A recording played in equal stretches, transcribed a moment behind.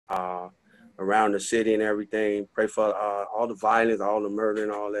around the city and everything. Pray for all the violence, all the murder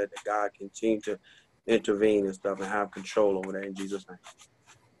and all that God continue to intervene and stuff and have control over that in Jesus' name.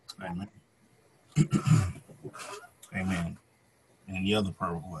 Amen. Amen. Any other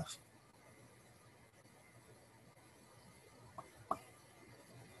prayer requests?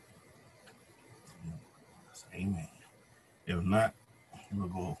 Amen. If not, we'll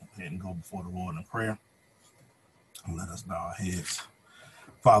go ahead and go before the Lord in prayer. And let us bow our heads.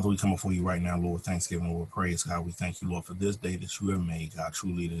 Father, we come before you right now, Lord, thanksgiving, Lord, praise, God. We thank you, Lord, for this day that you have made, God.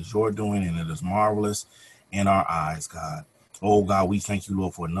 Truly it is your doing, and it is marvelous in our eyes, God. Oh, God, we thank you,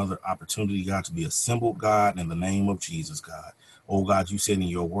 Lord, for another opportunity, God, to be assembled, God, in the name of Jesus, God. Oh, God, you said in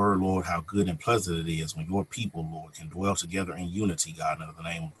your word, Lord, how good and pleasant it is when your people, Lord, can dwell together in unity, God, in the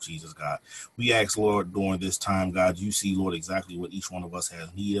name of Jesus, God. We ask, Lord, during this time, God, you see, Lord, exactly what each one of us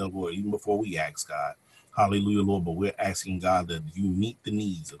has need of, Lord, even before we ask, God. Hallelujah, Lord. But we're asking, God, that you meet the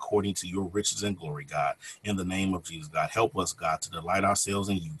needs according to your riches and glory, God, in the name of Jesus, God. Help us, God, to delight ourselves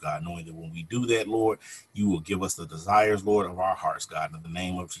in you, God, knowing that when we do that, Lord, you will give us the desires, Lord, of our hearts, God, in the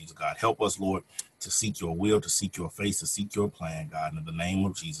name of Jesus, God. Help us, Lord, to seek your will, to seek your face, to seek your plan, God, in the name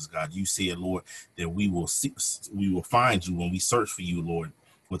of Jesus, God. You said, Lord, that we will find you when we search for you, Lord,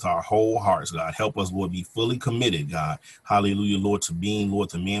 with our whole hearts, God. Help us, Lord, be fully committed, God. Hallelujah, Lord, to being, Lord,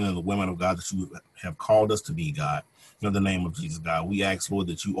 the men and the women of God that you have called us to be, God. In the name of Jesus, God, we ask, Lord,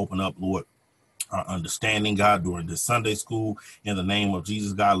 that you open up, Lord, our understanding, God, during this Sunday school. In the name of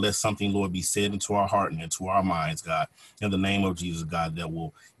Jesus, God, let something, Lord, be said into our heart and into our minds, God. In the name of Jesus, God, that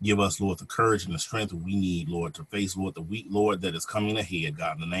will give us, Lord, the courage and the strength that we need, Lord, to face, Lord, the week, Lord, that is coming ahead,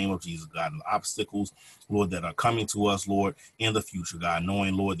 God. In the name of Jesus, God, and the obstacles, Lord, that are coming to us, Lord, in the future, God,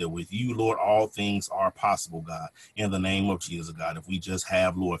 knowing, Lord, that with you, Lord, all things are possible, God. In the name of Jesus, God, if we just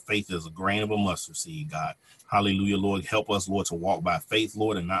have, Lord, faith as a grain of a mustard seed, God. Hallelujah, Lord. Help us, Lord, to walk by faith,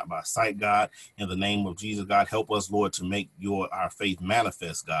 Lord, and not by sight, God. In the name of Jesus, God, help us, Lord, to make our faith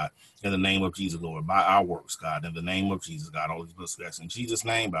manifest, God. In the name of Jesus, Lord, by our works, God. In the name of Jesus, God, all these blessings. In Jesus'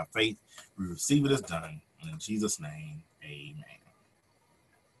 name, by faith, we receive it as done. In Jesus' name, amen.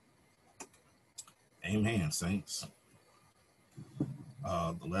 Amen, saints.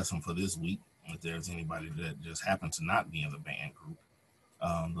 The lesson for this week, if there's anybody that just happened to not be in the band group,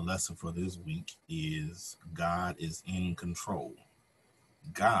 the lesson for this week is God is in control.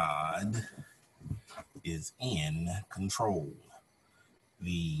 God is in control.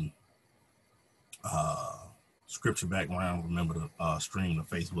 The scripture background, remember to stream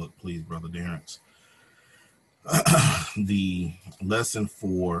to Facebook, please, Brother Darren's. The lesson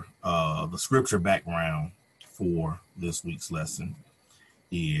for the scripture background for this week's lesson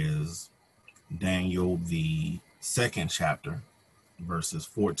is Daniel, the 2nd chapter, verses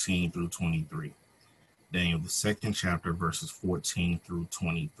 14 through 23. Daniel, the 2nd chapter, verses 14 through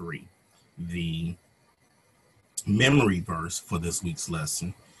 23. The memory verse for this week's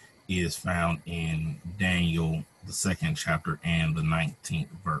lesson is found in Daniel, the 2nd chapter, and the 19th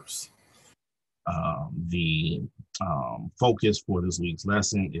verse. The focus for this week's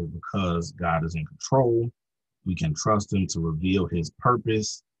lesson is because God is in control, we can trust him to reveal his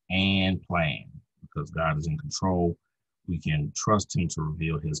purpose and plan. Because God is in control, we can trust him to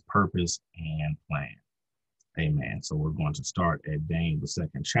reveal his purpose and plan. Amen. So we're going to start at Daniel, the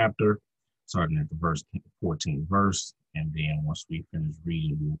 2nd chapter, starting at the 14th verse. And then once we finish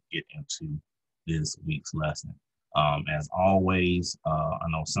reading, we'll get into this week's lesson. As always, I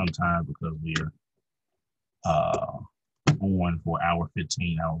know sometimes because we're on for an hour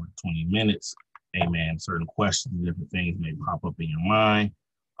 15, hour 20 minutes, amen, certain questions, different things may pop up in your mind.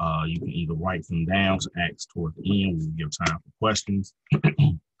 You can either write them down to ask toward the end. We'll give time for questions.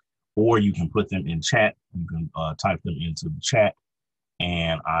 Or you can put them in chat. You can type them into the chat,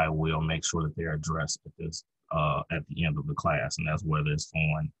 and I will make sure that they're addressed at the end of the class. And that's whether it's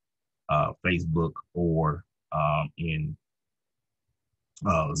on Facebook or in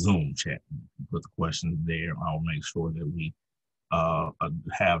Zoom chat. Put the questions there. I'll make sure that we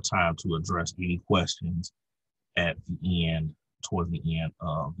have time to address any questions at the end, towards the end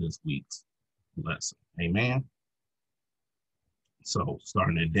of this week's lesson. Amen. So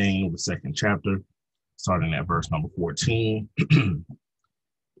starting at Daniel, the 2nd chapter, starting at verse number 14.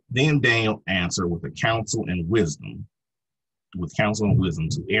 Then Daniel answered with counsel and wisdom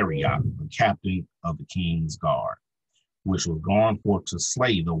to Arioch, the captain of the king's guard, which was gone forth to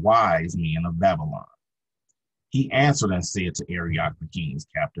slay the wise men of Babylon. He answered and said to Arioch, the king's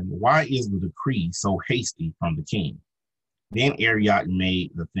captain, why is the decree so hasty from the king? Then Arioch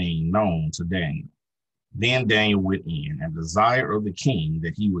made the thing known to Daniel. Then Daniel went in and desired of the king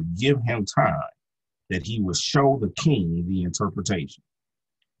that he would give him time, that he would show the king the interpretation.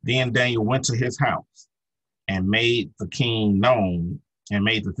 Then Daniel went to his house and made the thing known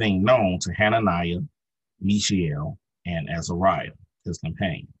to Hananiah, Mishael, and Azariah, his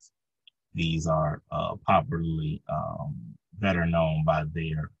companions. These are popularly better known by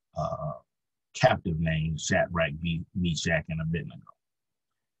their captive names, Shadrach, Meshach, and Abednego.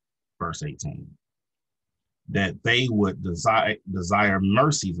 Verse 18. That they would desire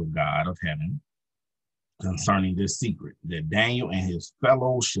mercies of God of heaven concerning this secret, that Daniel and his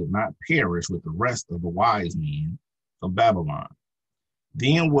fellows should not perish with the rest of the wise men of Babylon.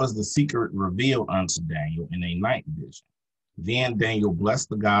 Then was the secret revealed unto Daniel in a night vision. Then Daniel blessed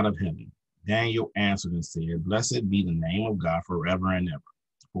the God of heaven. Daniel answered and said, Blessed be the name of God forever and ever,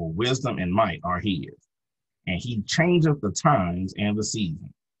 for wisdom and might are his. And he changeth the times and the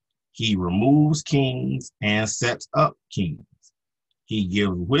season. He removes kings and sets up kings. He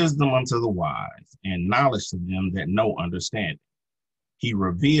gives wisdom unto the wise and knowledge to them that know understanding. He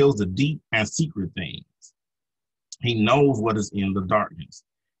reveals the deep and secret things. He knows what is in the darkness,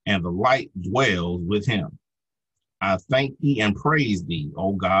 and the light dwells with him. I thank thee and praise thee,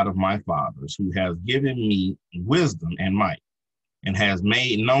 O God of my fathers, who has given me wisdom and might, and has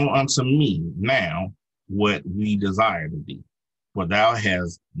made known unto me now what we desire of thee. For thou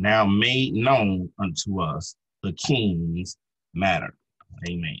hast now made known unto us the king's matter.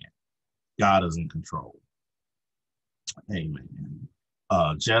 Amen. God is in control. Amen.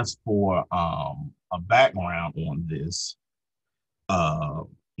 Just for a background on this,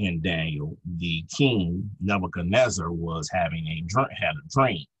 in Daniel, the king Nebuchadnezzar was had a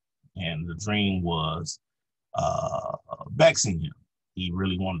dream, and the dream was vexing him. He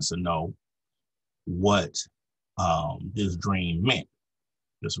really wanted to know what this dream meant.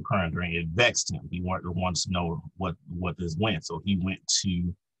 This recurring dream, it vexed him. He wants to know what this meant. So he went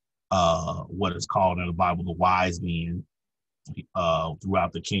to what is called in the Bible the wise men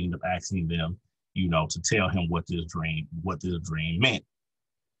throughout the kingdom, asking them, to tell him what this dream meant.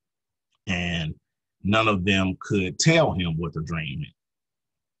 And none of them could tell him what the dream meant.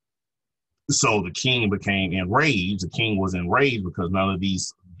 So the king became enraged. The king was enraged because none of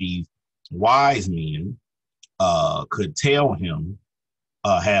these wise men could tell him,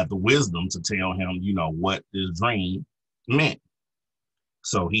 had the wisdom to tell him, what this dream meant.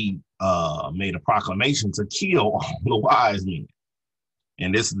 So he made a proclamation to kill all the wise men.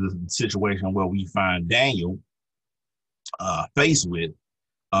 And this is the situation where we find Daniel faced with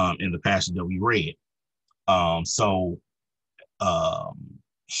in the passage that we read.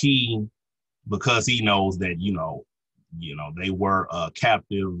 He, because he knows that, they were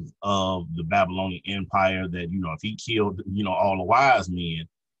captives of the Babylonian Empire, that, if he killed, all the wise men,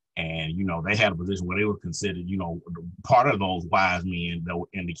 and, they had a position where they were considered, part of those wise men that were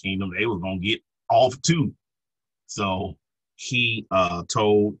in the kingdom, they were going to get off too. So he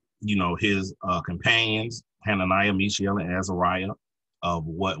told, his companions, Hananiah, Mishael, and Azariah, of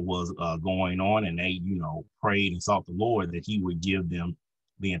what was going on, and they, prayed and sought the Lord that he would give them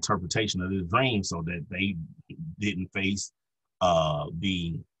the interpretation of this dream so that they didn't face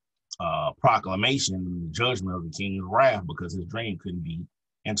the proclamation and the judgment of the king's wrath, because his dream couldn't be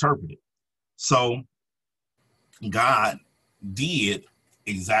interpreted. So God did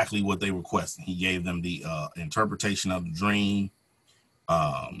exactly what they requested. He gave them the interpretation of the dream.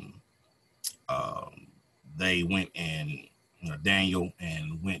 They went and Daniel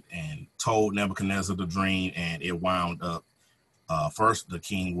went and told Nebuchadnezzar the dream, and it wound up. First, the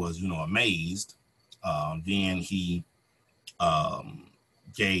king was, amazed. Then he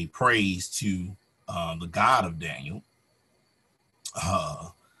gave praise to the God of Daniel,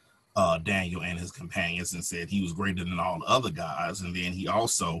 Daniel and his companions, and said he was greater than all the other gods. And then he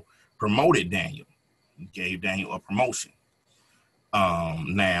also promoted Daniel, gave Daniel a promotion.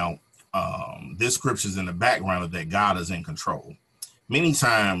 This scripture is in the background of that God is in control. Many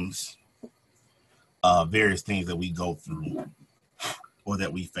times, various things that we go through or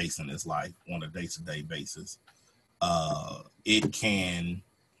that we face in this life on a day-to-day basis, it can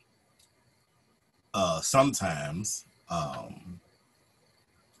sometimes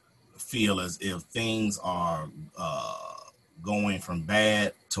feel as if things are going from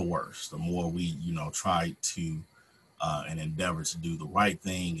bad to worse. The more we, try to and endeavor to do the right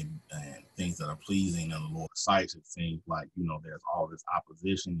thing and things that are pleasing in the Lord's sight, it seems like, there's all this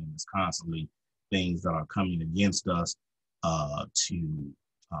opposition, and there's constantly things that are coming against us to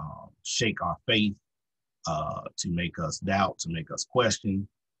shake our faith, to make us doubt, to make us question,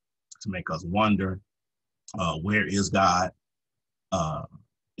 to make us wonder, where is God?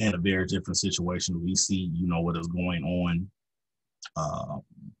 In a very different situation. We see, what is going on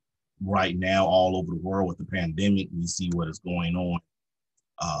right now all over the world with the pandemic. We see what is going on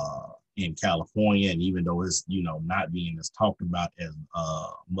in California, and even though it's not being as talked about as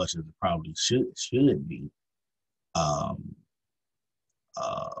much as it probably should be,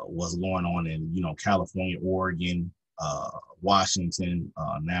 what's going on in California, Oregon, Washington,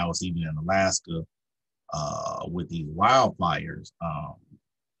 now it's even in Alaska with these wildfires.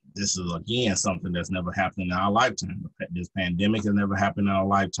 This is again something that's never happened in our lifetime. This pandemic has never happened in our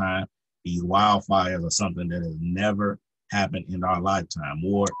lifetime. These wildfires are something that has never happened in our lifetime.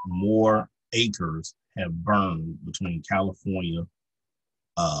 More acres have burned between California,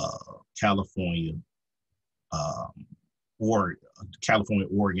 Oregon,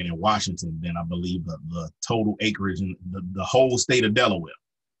 and Washington than I believe the total acreage in the whole state of Delaware.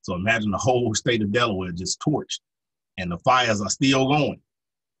 So imagine the whole state of Delaware just torched, and the fires are still going.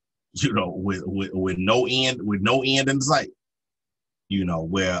 With no end in sight.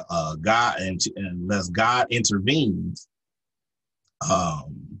 Where God unless God intervenes,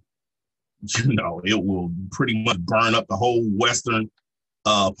 it will pretty much burn up the whole western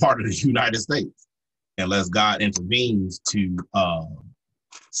part of the United States, unless God intervenes to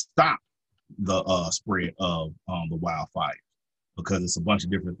stop the spread of the wildfire, because it's a bunch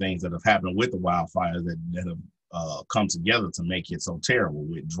of different things that have happened with the wildfires that have come together to make it so terrible,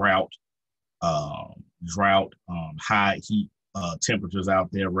 with drought, high heat temperatures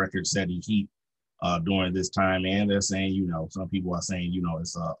out there, record-setting heat during this time, and they're saying, some people are saying,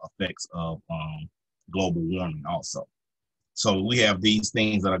 it's effects of global warming also. So we have these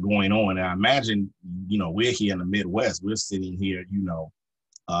things that are going on, and I imagine, we're here in the Midwest, we're sitting here,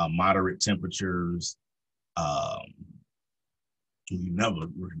 moderate temperatures. Not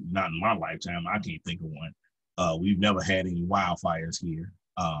in my lifetime, I can't think of one. We've never had any wildfires here.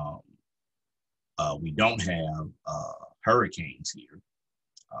 We don't have hurricanes here.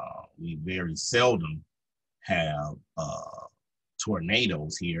 We very seldom have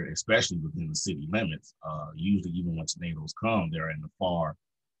tornadoes here, especially within the city limits. Usually, even when tornadoes come, they're in the far,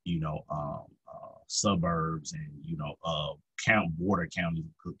 suburbs and border counties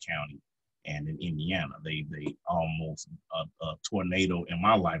of Cook County and in Indiana. They almost a tornado in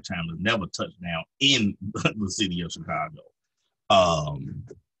my lifetime has never touched down in the city of Chicago.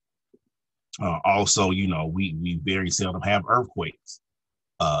 Also, we very seldom have earthquakes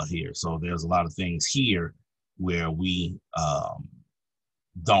here. So there's a lot of things here where we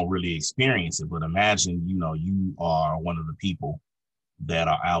don't really experience it. But imagine, you are one of the people that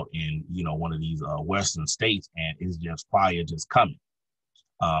are out in, one of these Western states, and it's just fire just coming.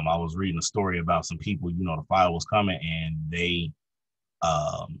 I was reading a story about some people, the fire was coming, and they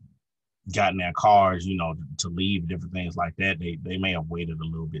got in their cars, to leave, different things like that. They may have waited a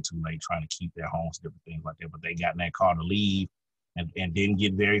little bit too late trying to keep their homes, different things like that, but they got in that car to leave and didn't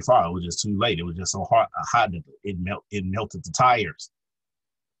get very far. It was just too late. It was just so hot that it melted the tires.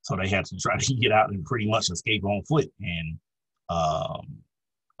 So they had to try to get out and pretty much escape on foot. And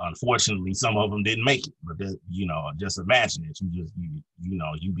unfortunately, some of them didn't make it. But just imagine it.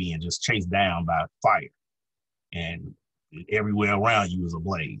 You being just chased down by fire, and everywhere around you is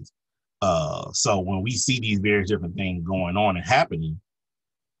ablaze. So when we see these various different things going on and happening,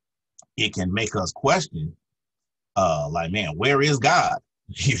 it can make us question, like, man, where is God?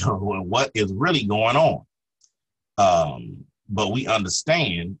 What is really going on? But we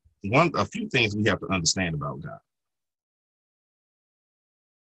understand a few things we have to understand about God.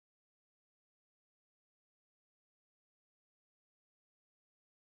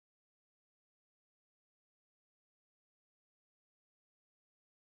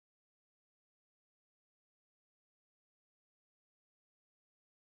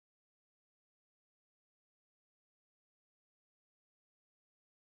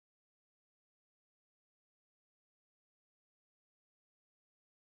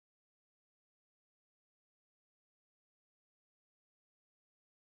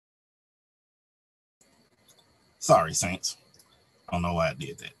 Sorry, Saints. I don't know why I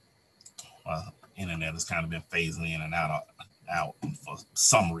did that. Internet has kind of been phasing in and out for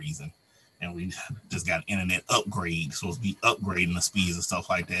some reason. And we just got internet upgrade, supposed to be upgrading the speeds and stuff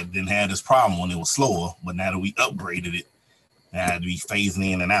like that. Didn't have this problem when it was slower, but now that we upgraded it, it had to be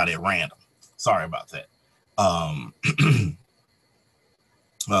phasing in and out at random. Sorry about that.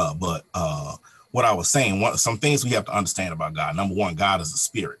 But what I was saying, some things we have to understand about God. Number one, God is a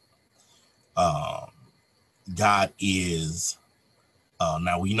spirit. God is,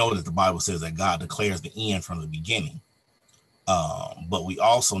 now we know that the Bible says that God declares the end from the beginning. But we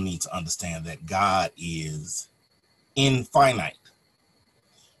also need to understand that God is infinite.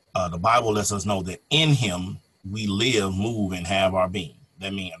 The Bible lets us know that in him we live, move, and have our being.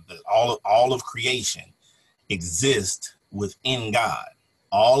 That means that all of creation exists within God.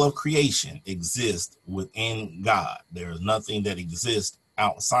 All of creation exists within God. There is nothing that exists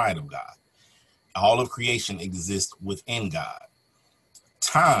outside of God. All of creation exists within God.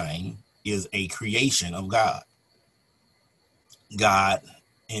 Time is a creation of God. God,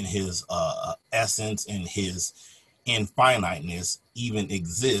 in his essence, in his infiniteness, even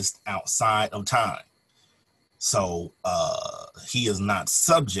exists outside of time. So he is not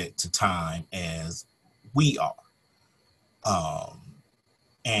subject to time as we are.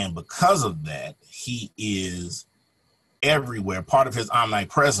 And because of that, he is everywhere. Part of his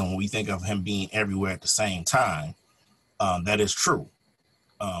omnipresence, when we think of him being everywhere at the same time, that is true.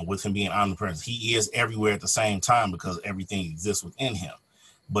 With him being omnipresent, he is everywhere at the same time because everything exists within him.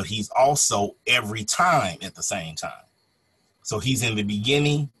 But he's also every time at the same time. So he's in the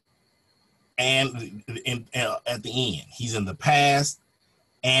beginning and at the end. He's in the past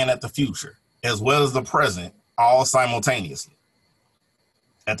and at the future, as well as the present, all simultaneously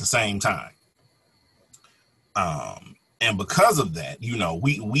at the same time. And because of that, you know,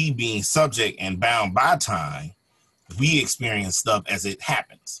 we being subject and bound by time, we experience stuff as it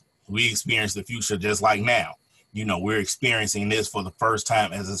happens. We experience the future just like now. You know, we're experiencing this for the first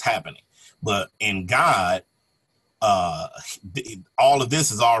time as it's happening. But in God, all of this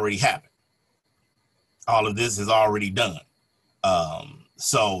has already happened. All of this is already done.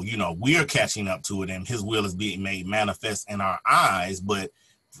 So, you know, we're catching up to it, and his will is being made manifest in our eyes. But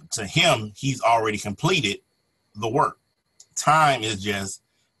to him, he's already completed the work. Time is just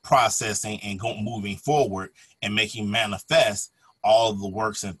processing and moving forward and making manifest all of the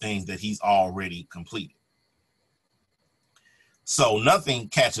works and things that he's already completed. So nothing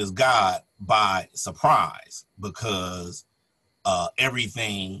catches God by surprise, because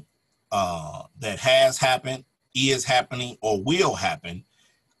everything that has happened, is happening, or will happen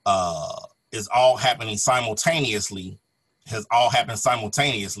is all happening simultaneously, has all happened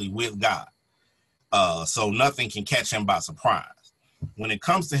simultaneously with God. So nothing can catch him by surprise. When it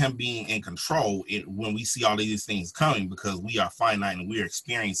comes to him being in control, when we see all of these things coming, because we are finite and we're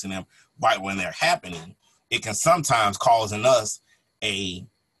experiencing them right when they're happening, it can sometimes cause in us a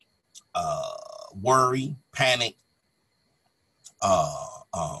worry, panic,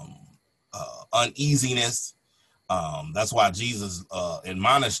 uneasiness. That's why Jesus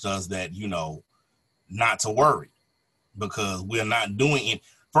admonished us that, you know, not to worry, because we're not doing it.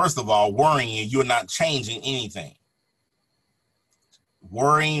 First of all, worrying, you're not changing anything.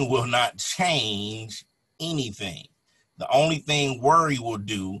 Worrying will not change anything. The only thing worry will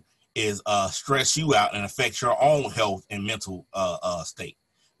do is stress you out and affect your own health and mental state,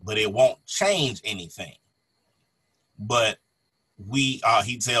 but it won't change anything. But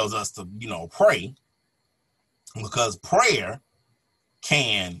he tells us to, you know, pray, because prayer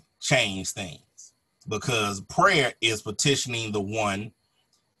can change things, because prayer is petitioning the one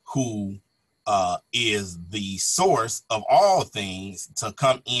who is the source of all things to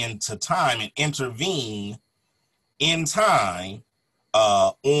come into time and intervene in time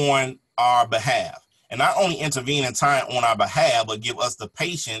on our behalf. And not only intervene in time on our behalf, but give us the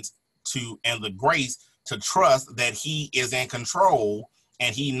patience and the grace to trust that he is in control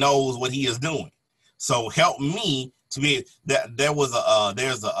and he knows what he is doing. So help me to be that.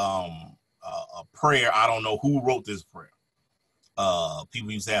 There's a prayer. I don't know who wrote this prayer.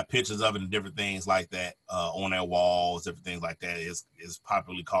 People used to have pictures of it and different things like that on their walls, different things like that. Is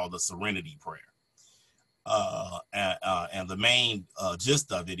popularly called the Serenity Prayer. And the main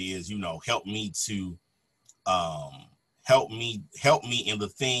gist of it is, you know, help me in the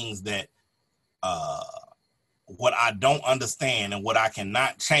things that what I don't understand and what I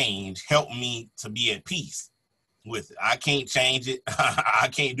cannot change. Help me to be at peace with it. I can't change it. I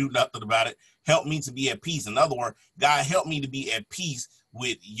can't do nothing about it. Help me to be at peace. In other words, God, help me to be at peace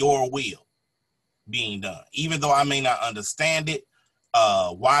with your will being done. Even though I may not understand it,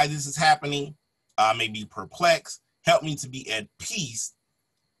 why this is happening, I may be perplexed. Help me to be at peace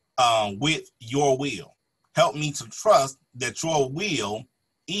with your will. Help me to trust that your will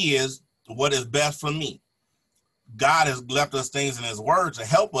is what is best for me. God has left us things in his word to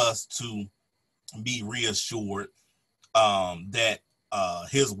help us to be reassured that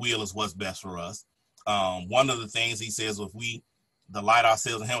his will is what's best for us. One of the things he says, if we delight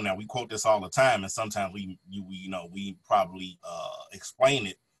ourselves in him, now we quote this all the time, and sometimes we probably explain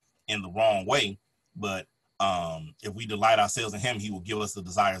it in the wrong way, but if we delight ourselves in him, he will give us the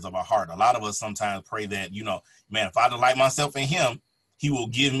desires of our heart. A lot of us sometimes pray that, you know, man, if I delight myself in him, he will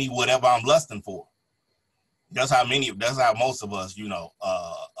give me whatever I'm lusting for. That's how most of us, you know,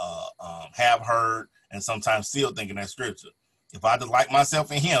 have heard and sometimes still thinking that scripture. If I delight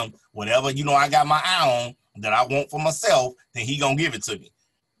myself in him, whatever, you know, I got my eye on that I want for myself, then he gonna give it to me.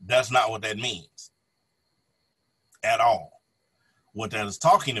 That's not what that means at all. What that is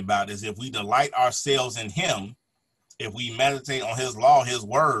talking about is if we delight ourselves in him, if we meditate on his law, his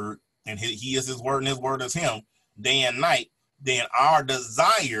word, and he is his word and his word is him, day and night, then our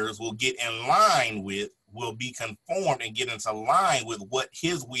desires will get in line with, will be conformed and get into line with what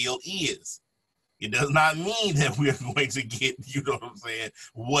his will is. It does not mean that we're going to get, you know what I'm saying,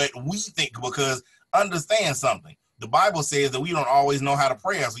 what we think, because understand something. The Bible says that we don't always know how to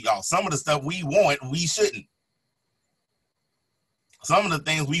pray as we ought. Some of the stuff we want, we shouldn't. Some of the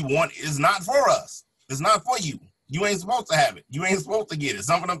things we want is not for us. It's not for you. You ain't supposed to have it. You ain't supposed to get it.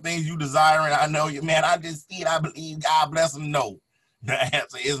 Some of them things you desire, and I know you, man, I just see it, I believe, God bless them. No. The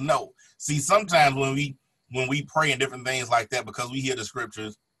answer is no. See, sometimes when we pray and different things like that, because we hear the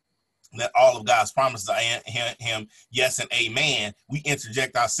scriptures that all of God's promises are him, yes and amen, we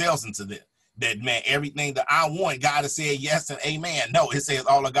interject ourselves into this. That, man, everything that I want, God has said yes and amen. No, it says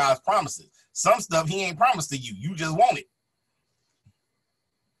all of God's promises. Some stuff he ain't promised to you. You just want it.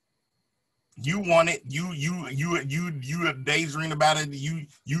 You want it, you daydreaming about it,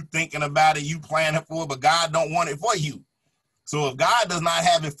 you thinking about it, you planning for it, but God don't want it for you. So if God does not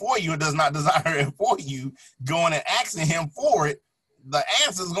have it for you, and does not desire it for you, going and asking him for it, the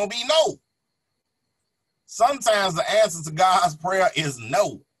answer is going to be no. Sometimes the answer to God's prayer is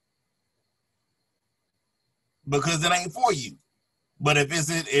no, because it ain't for you. But if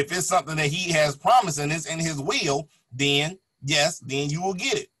it's something that he has promised and it's in his will, then yes, then you will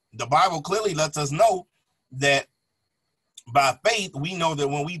get it. The Bible clearly lets us know that by faith, we know that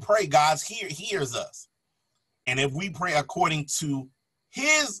when we pray, God hears us. And if we pray according to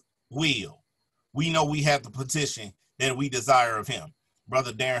his will, we know we have the petition that we desire of him.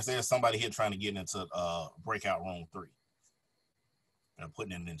 Brother Darren, there's somebody here trying to get into breakout room 3. I'm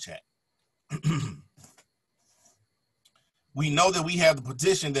putting it in chat. We know that we have the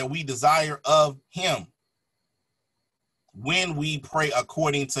petition that we desire of him when we pray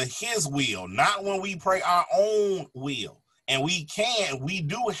according to his will, not when we pray our own will. And we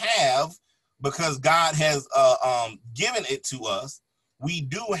do have, because God has given it to us, we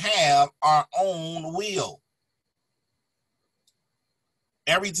do have our own will.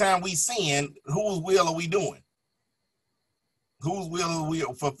 Every time we sin, whose will are we doing? Whose will are we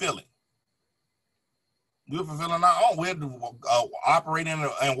fulfilling? We're fulfilling our own. We're operating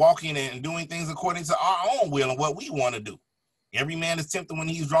and walking and doing things according to our own will and what we want to do. Every man is tempted when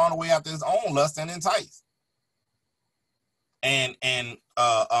he's drawn away after his own lust and enticed. And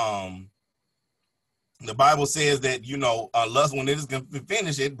the Bible says that, lust, when it is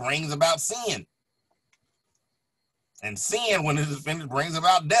finished, it brings about sin. And sin, when it is finished, brings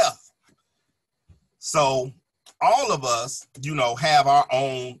about death. So all of us, have our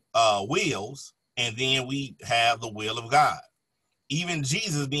own wills, and then we have the will of God. Even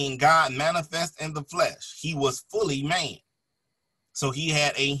Jesus, being God manifest in the flesh, he was fully man. So he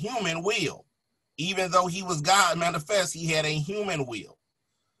had a human will. Even though he was God manifest, he had a human will.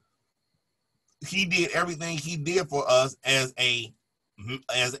 He did everything he did for us as a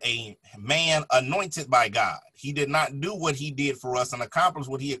man anointed by God. He did not do what he did for us and accomplish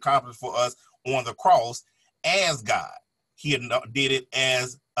what he accomplished for us on the cross as God. He did it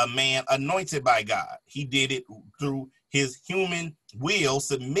as a man anointed by God. He did it through his human will,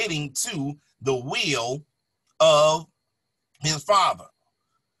 submitting to the will of his Father.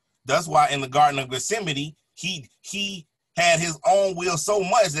 That's why in the Garden of Gethsemane, he had his own will so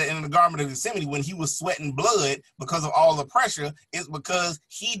much that in the Garden of Gethsemane, when he was sweating blood because of all the pressure, it's because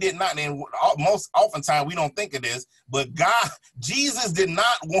he did not, and most oftentimes we don't think of this, but Jesus did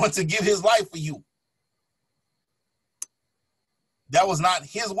not want to give his life for you. That was not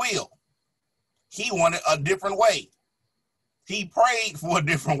his will. He wanted a different way. He prayed for a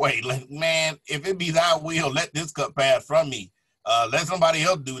different way. Like, man, if it be thy will, let this cup pass from me. Let somebody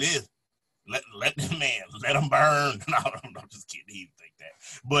else do this. Let them burn. No, I'm just kidding. He didn't think that.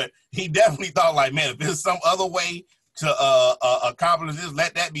 But he definitely thought, like, man, if there's some other way to accomplish this,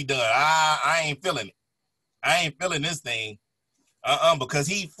 let that be done. I ain't feeling it. I ain't feeling this thing. Because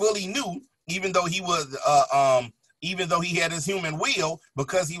he fully knew, even though he was even though he had his human will,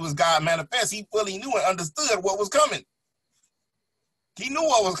 because he was God manifest, he fully knew and understood what was coming. He knew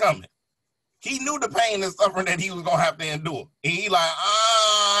what was coming. He knew the pain and suffering that he was going to have to endure. And he like,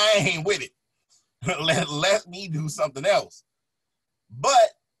 I ain't with it. Let me do something else. But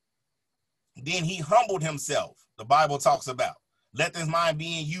then he humbled himself. The Bible talks about, let this mind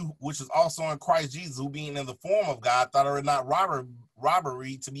be in you, which is also in Christ Jesus, who being in the form of God, thought it not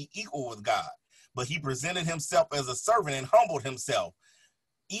robbery to be equal with God. But he presented himself as a servant and humbled himself,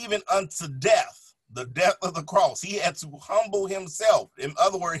 even unto death, the death of the cross. He had to humble himself. In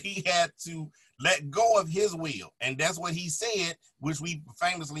other words, he had to let go of his will. And that's what he said, which we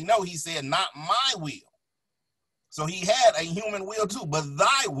famously know. He said, not my will. So he had a human will too, but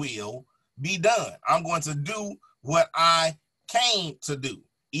thy will be done. I'm going to do what I came to do.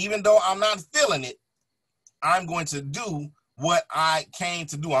 Even though I'm not feeling it, I'm going to do what I came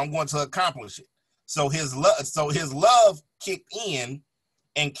to do. I'm going to accomplish it. So his love kicked in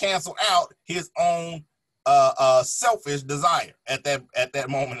and canceled out his own selfish desire at that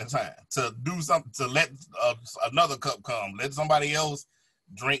moment in time to do something, to let another cup come, let somebody else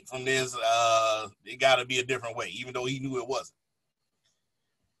drink from this. It got to be a different way, even though he knew it wasn't.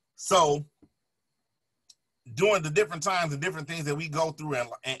 So during the different times and different things that we go through in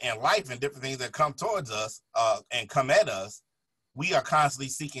life and different things that come towards us and come at us, we are constantly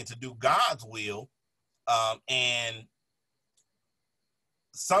seeking to do God's will. And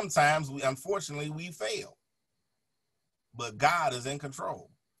sometimes unfortunately we fail, but God is in control.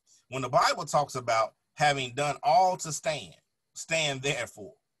 When the Bible talks about having done all to stand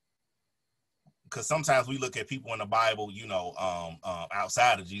therefore, because sometimes we look at people in the Bible,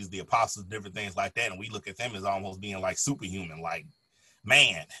 outside of Jesus, the apostles, different things like that, and we look at them as almost being like superhuman, like,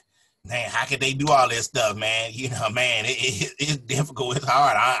 man, how could they do all this stuff, man? It's difficult, it's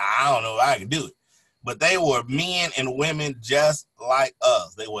hard. I don't know if I can do it. But they were men and women just like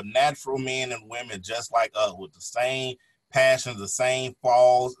us. They were natural men and women just like us, with the same passions, the same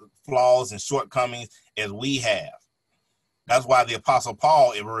flaws and shortcomings as we have. That's why the Apostle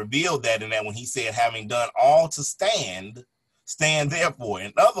Paul, it revealed that in that when he said, having done all to stand therefore.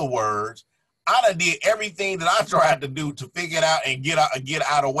 In other words, I done did everything that I tried to do to figure it out and get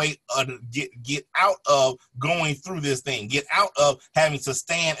out of way, get out of going through this thing, get out of having to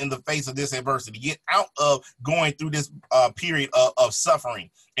stand in the face of this adversity, get out of going through this period of suffering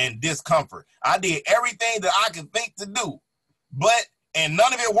and discomfort. I did everything that I could think to do, and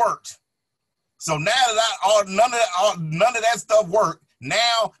none of it worked. So now that none of that stuff worked,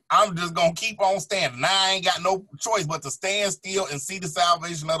 now I'm just going to keep on standing. Now I ain't got no choice but to stand still and see the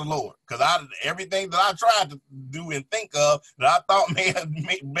salvation of the Lord. Because everything that I tried to do and think of that I thought may have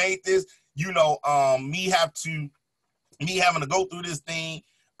made this, me having to go through this thing,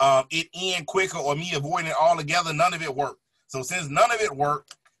 it end quicker, or me avoiding it altogether, none of it worked. So since none of it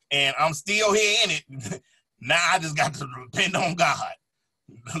worked and I'm still here in it, now I just got to depend on God.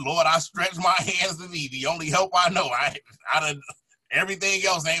 Lord, I stretch my hands to thee, the only help I know. Everything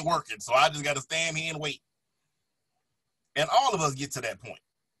else ain't working, so I just got to stand here and wait. And all of us get to that point.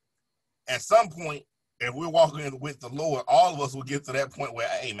 At some point, if we're walking with the Lord, all of us will get to that point where,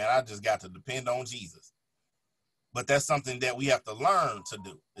 hey, man, I just got to depend on Jesus. But that's something that we have to learn to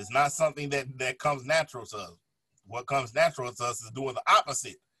do. It's not something that comes natural to us. What comes natural to us is doing the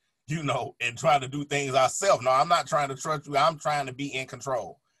opposite, and trying to do things ourselves. No, I'm not trying to trust you. I'm trying to be in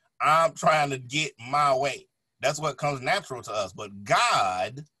control. I'm trying to get my way. That's what comes natural to us. But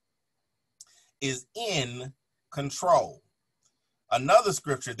God is in control. Another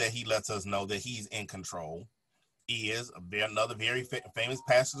scripture that he lets us know that he's in control is another very famous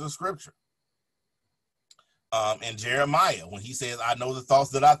passage of scripture. In Jeremiah, when he says, I know the thoughts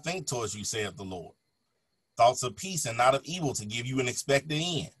that I think towards you, saith the Lord. Thoughts of peace and not of evil, to give you an expected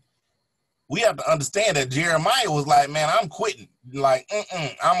end. We have to understand that Jeremiah was like, man, I'm quitting. Like,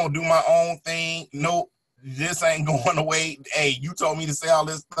 I'm going to do my own thing. Nope, this ain't going away. Hey, you told me to say all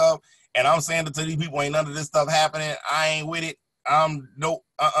this stuff, and I'm saying to these people, ain't none of this stuff happening. I ain't with it. Nope,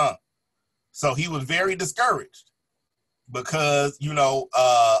 So he was very discouraged because,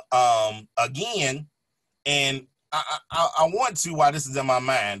 again, and I want to, while this is in my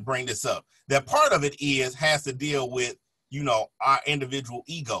mind, bring this up. That part of it has to deal with, our individual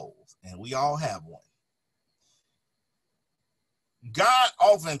egos. And we all have one. God,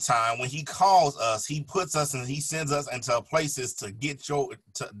 oftentimes, when he calls us, he puts us and he sends us into places to get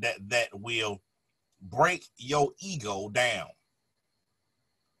that will break your ego down.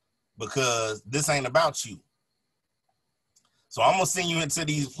 Because this ain't about you. So I'm going to send you into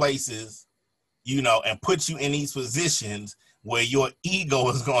these places, and put you in these positions where your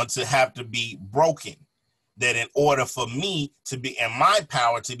ego is going to have to be broken. That in order for me to be in my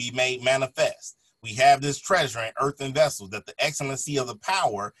power to be made manifest, we have this treasure in earthen vessels, that the excellency of the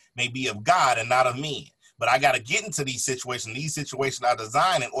power may be of God and not of men. But I got to get into these situations. These situations are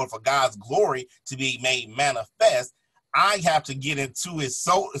designed in order for God's glory to be made manifest. I have to get into it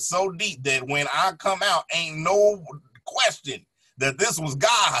so deep that when I come out, ain't no question that this was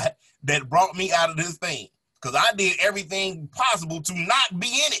God that brought me out of this thing. Because I did everything possible to not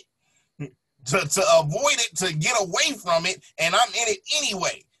be in it. To avoid it, to get away from it, and I'm in it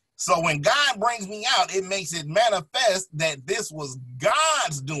anyway. So when God brings me out, it makes it manifest that this was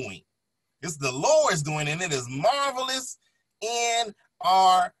God's doing. It's the Lord's doing, and it is marvelous in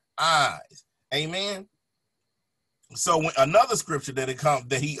our eyes. Amen. So when another scripture that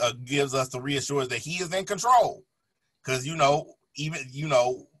he gives us to reassure us that he is in control, because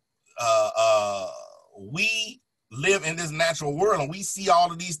we live in this natural world and we see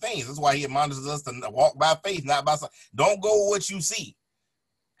all of these things. That's why he admonishes us to walk by faith, not by sight. Don't go with what you see.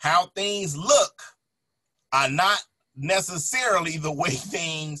 How things look are not necessarily the way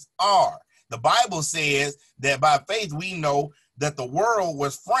things are. The Bible says that by faith we know that the world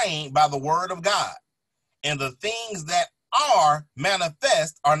was framed by the word of God, and the things that are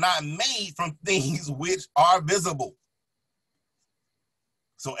manifest are not made from things which are visible.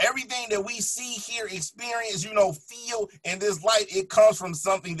 So everything that we see, hear, experience, feel in this life, it comes from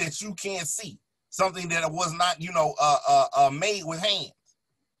something that you can't see, something that was not, made with hands.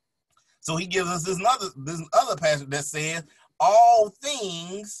 So he gives us this other passage that says, all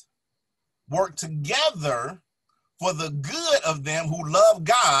things work together for the good of them who love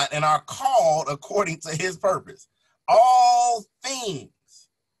God and are called according to his purpose. All things,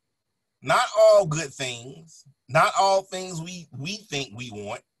 not all good things, not all things we think we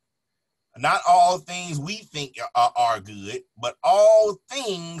want, not all things we think are good, but all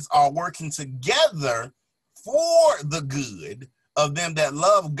things are working together for the good of them that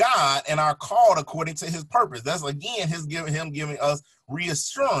love God and are called according to his purpose. That's again him giving us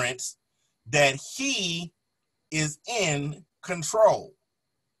reassurance that he is in control.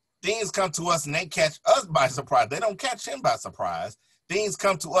 Things come to us and they catch us by surprise. They don't catch him by surprise. Things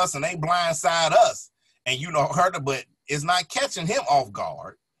come to us and they blindside us. And but it's not catching him off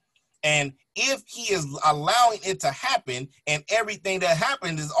guard. And if he is allowing it to happen and everything that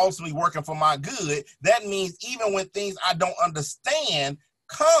happened is ultimately working for my good, that means even when things I don't understand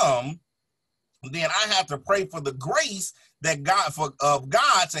come, then I have to pray for the grace that of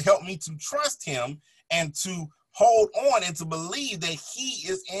God to help me to trust him and to hold on and to believe that he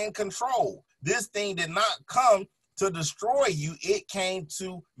is in control. This thing did not come to destroy you. It came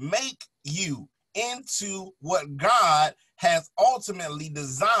to make you into what God has ultimately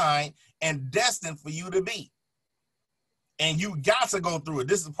designed and destined for you to be. And you got to go through it.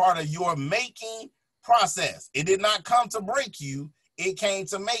 This is part of your making process. It did not come to break you. It came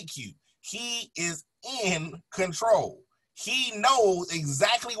to make you. He is in control. He knows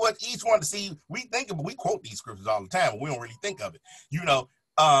exactly what each one. See, we quote these scriptures all the time, but we don't really think of it.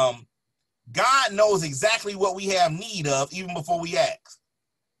 God knows exactly what we have need of even before we ask.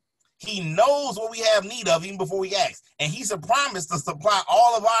 He knows what we have need of even before we ask. And he's promised to supply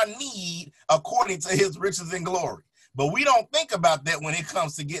all of our need according to his riches and glory. But we don't think about that when it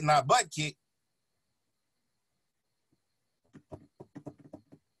comes to getting our butt kicked.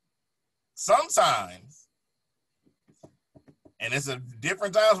 Sometimes, and it's a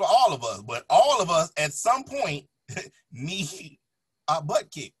different times for all of us, but all of us at some point need our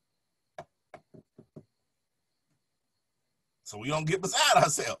butt kicked. So we don't get beside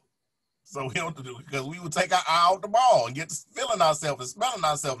ourselves. So we don't do it because we would take our eye out the ball and get to feeling ourselves and smelling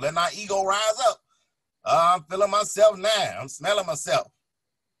ourselves, letting our ego rise up. I'm feeling myself now. I'm smelling myself.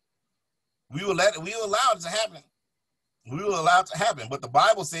 We will allow it to happen. We will allow it to happen. But the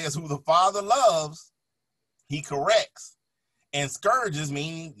Bible says who the Father loves, he corrects. And scourges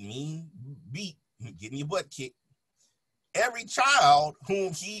mean beat, getting your butt kicked. Every child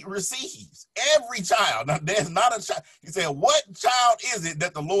whom he receives. Every child. Now, there's not a child. He said, what child is it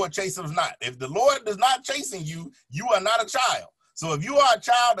that the Lord chastens not? If the Lord does not chasten you, you are not a child. So if you are a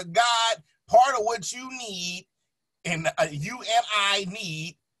child of God, part of what you need, and you and I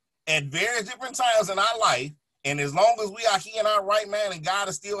need at various different times in our life, and as long as we are here in our right mind and God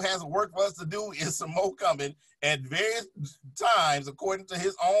still has work for us to do, is some more coming at various times according to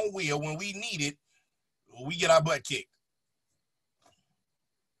his own will. When we need it, we get our butt kicked.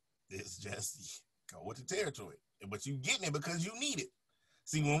 It's just go with the territory, but you getting it because you need it.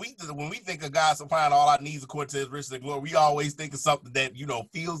 See, when we think of God supplying all our needs according to his riches and glory, we always think of something that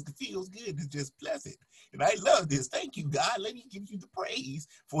feels good. It's just pleasant, and I love this. Thank you, God. Let me give you the praise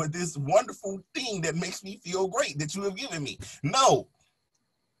for this wonderful thing that makes me feel great that you have given me. No,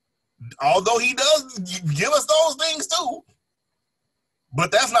 although he does give us those things too,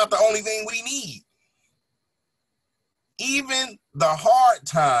 but that's not the only thing we need. Even the hard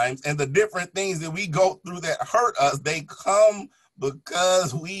times and the different things that we go through that hurt us, they come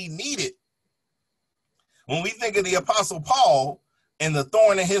because we need it. When we think of the Apostle Paul and the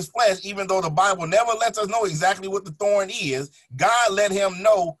thorn in his flesh, even though the Bible never lets us know exactly what the thorn is, God let him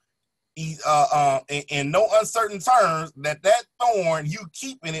know in no uncertain terms, that thorn, you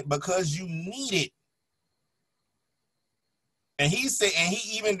keeping it because you need it. And he said, and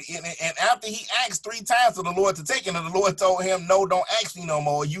he even, and after he asked 3 times for the Lord to take it, and the Lord told him, no, don't ask me no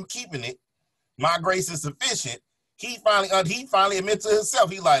more. You keeping it. My grace is sufficient. He finally admitted to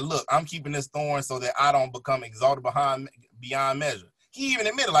himself. He like, look, I'm keeping this thorn so that I don't become exalted beyond measure. He even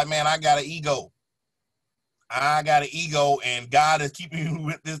admitted, like, man, I got an ego. And God is keeping me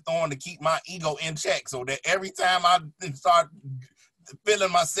with this thorn to keep my ego in check, so that every time I start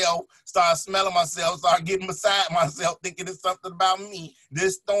feeling myself, start smelling myself, start getting beside myself, thinking it's something about me,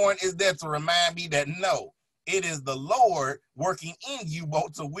 this thorn is there to remind me that no, it is the Lord working in you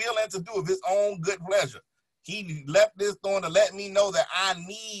both to will and to do of his own good pleasure. He left this thorn to let me know that I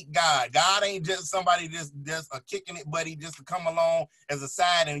need God. God ain't just somebody just a kicking it buddy just to come along as a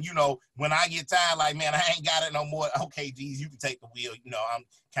side. And, you know, when I get tired, like, man, I ain't got it no more. Okay, geez, you can take the wheel. You know, I'm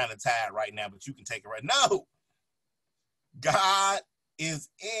kind of tired right now, but you can take it right now. No. God is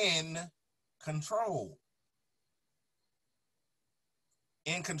in control.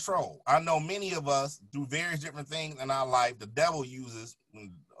 In control. I know many of us do various different things in our life. The devil uses,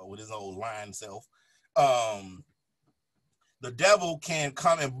 with his old lying self, the devil can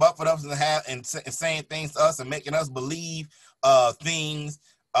come and buffet us and saying things to us and making us believe things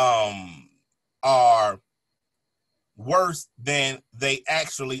are worse than they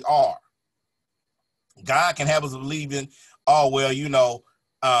actually are. God can have us believing, oh, well, you know,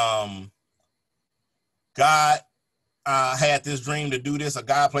 God had this dream to do this, or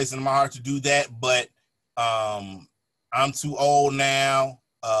God placed in my heart to do that, but I'm too old now.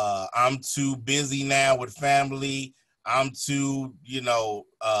 I'm too busy now with family. I'm too, you know,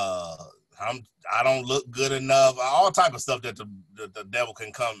 I don't look good enough. All type of stuff that the devil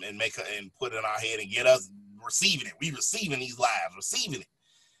can come and make and put in our head and get us receiving it. We receiving these lies, receiving it.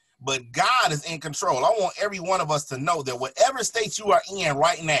 But God is in control. I want every one of us to know that whatever state you are in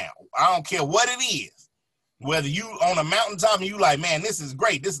right now, I don't care what it is, whether you on a mountaintop and you like, man, this is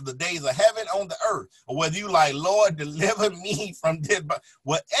great. This is the days of heaven on the earth. Or whether you like, Lord, deliver me from this. But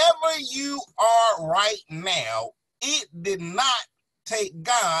whatever you are right now, it did not take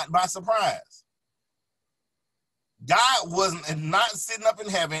God by surprise. God wasn't not sitting up in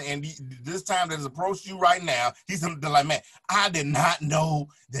heaven, and this time that has approached you right now, he's like, man, I did not know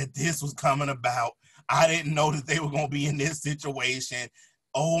that this was coming about. I didn't know that they were going to be in this situation.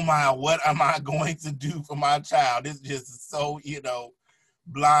 Oh my, what am I going to do for my child? It's just so, you know,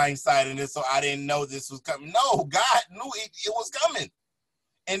 blindsided. And so I didn't know this was coming. No, God knew it was coming.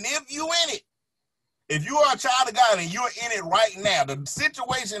 And if you in it, if you are a child of God and you're in it right now, the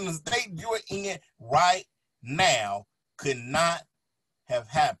situation, the state you're in right now could not have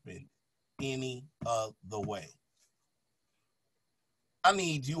happened any other way. I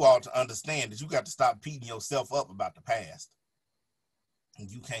need you all to understand that you got to stop beating yourself up about the past. And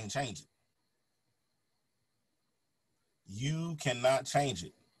you can't change it. You cannot change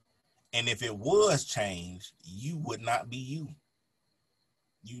it. And if it was changed, you would not be you.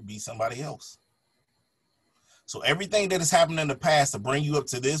 You'd be somebody else. So everything that has happened in the past to bring you up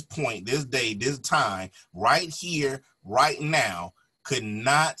to this point, this day, this time, right here, right now, could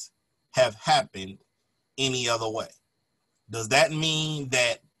not have happened any other way. Does that mean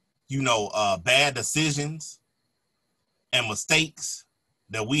that, you know, bad decisions and mistakes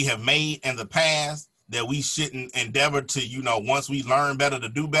that we have made in the past that we shouldn't endeavor to, you know, once we learn better to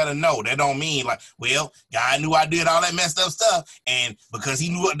do better? No, that don't mean like, well, God knew I did all that messed up stuff, and because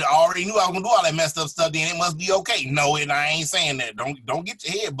he already knew I was gonna do all that messed up stuff, then it must be okay. No, and I ain't saying that. Don't get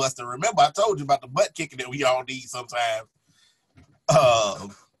your head busted. Remember, I told you about the butt kicking that we all need sometimes.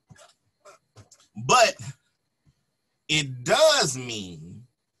 But it does mean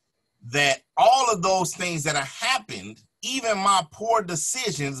that all of those things that have happened, even my poor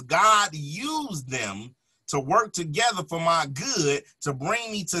decisions, God used them to work together for my good, to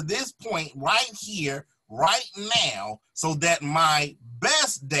bring me to this point right here, right now, so that my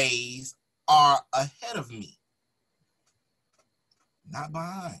best days are ahead of me, not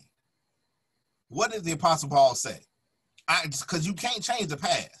behind. What did the Apostle Paul say? Because you can't change the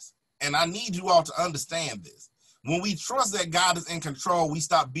past. And I need you all to understand this. When we trust that God is in control, we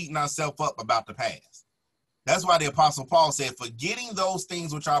stop beating ourselves up about the past. That's why the Apostle Paul said, forgetting those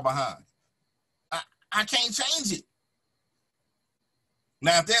things which are behind. I can't change it.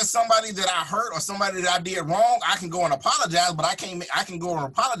 Now, if there's somebody that I hurt or somebody that I did wrong, I can go and apologize, but I can go and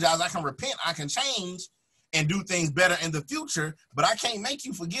apologize. I can repent. I can change and do things better in the future, but I can't make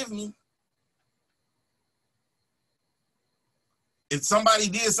you forgive me. If somebody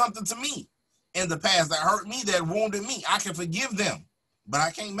did something to me in the past that hurt me, that wounded me, I can forgive them. but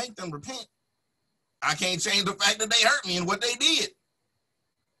I can't make them repent. I can't change the fact that they hurt me and what they did.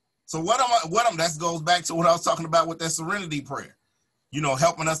 So that goes back to what I was talking about with that serenity prayer.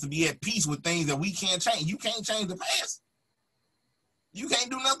 Helping us to be at peace with things that we can't change. You can't change the past. You can't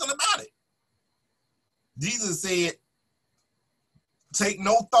do nothing about it. Jesus said, take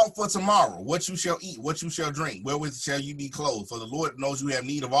no thought for tomorrow, what you shall eat, what you shall drink, wherewith shall you be clothed. For the Lord knows you have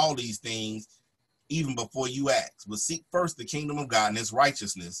need of all these things, even before you ask. But seek first the kingdom of God and his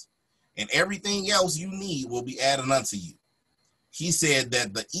righteousness, and everything else you need will be added unto you. He said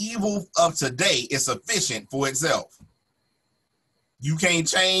that the evil of today is sufficient for itself. You can't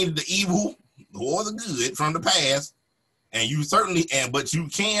change the evil or the good from the past, and but you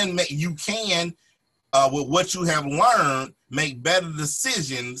can with what you have learned, make better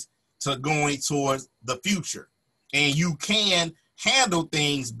decisions to going towards the future. And you can handle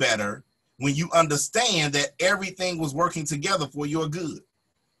things better when you understand that everything was working together for your good.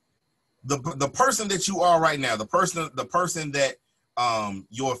 The person that you are right now, the person that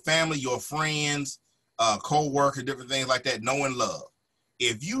your family, your friends, co-workers, different things like that, know and love.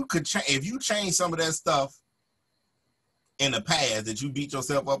 If you change some of that stuff in the past that you beat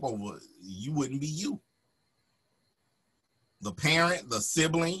yourself up over, you wouldn't be you. The parent, the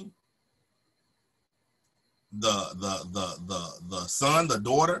sibling, the son, the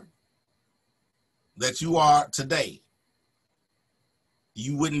daughter that you are today,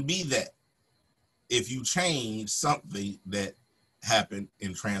 you wouldn't be that if you change something that happened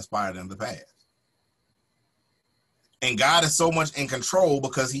and transpired in the past. And God is so much in control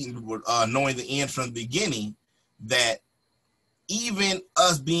because he knowing the end from the beginning, that even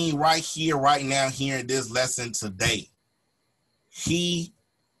us being right here, right now, hearing this lesson today, he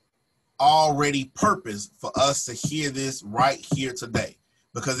already purposed for us to hear this right here today,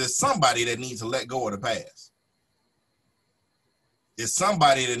 because there's somebody that needs to let go of the past. It's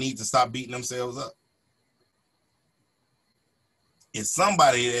somebody that needs to stop beating themselves up. It's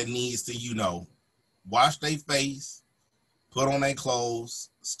somebody that needs to, wash their face, put on their clothes,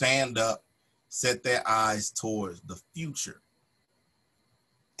 stand up, set their eyes towards the future,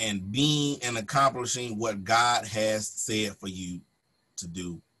 and being and accomplishing what God has said for you to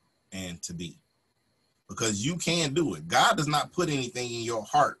do and to be. Because you can do it. God does not put anything in your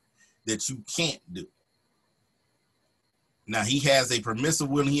heart that you can't do. Now, he has a permissive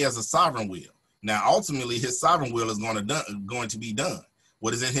will and he has a sovereign will. Now, ultimately, his sovereign will is going to be done.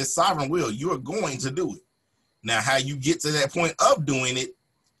 What is in his sovereign will, you are going to do it. Now, how you get to that point of doing it,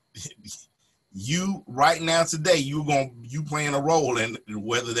 you right now today, you playing a role in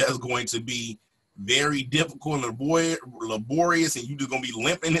whether that's going to be very difficult and laborious, and you just gonna be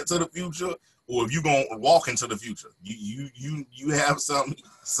limping into the future, or if you're gonna walk into the future. You have some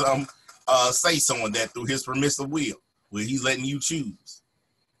say so on that through his permissive will, where he's letting you choose.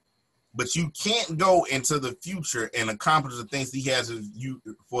 But you can't go into the future and accomplish the things he has you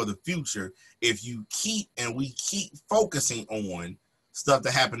for the future if we keep focusing on stuff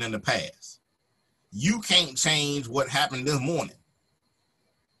that happened in the past. You can't change what happened this morning.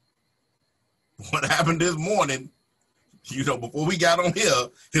 What happened this morning, before we got on here,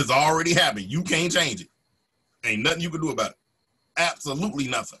 has already happened. You can't change it. Ain't nothing you can do about it. Absolutely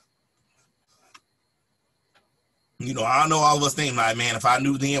nothing. I know all of us think like, man, if I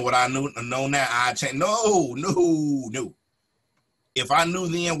knew then what I know now, I'd change. No. If I knew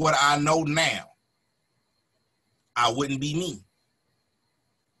then what I know now, I wouldn't be me.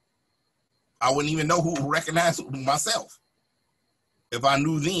 I wouldn't even know who to recognize myself if I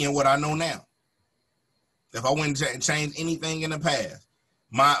knew then what I know now. If I wouldn't change anything in the past.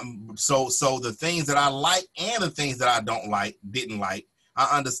 So the things that I like and the things that I didn't like,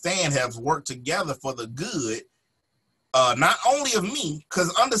 I understand have worked together for the good. Not only of me,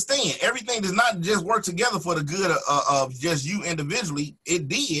 because understand, everything does not just work together for the good of just you individually. It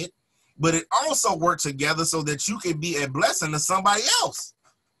did, but it also worked together so that you could be a blessing to somebody else.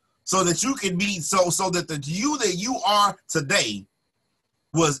 So that you could be, so that the you that you are today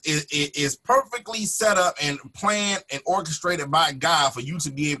is perfectly set up and planned and orchestrated by God for you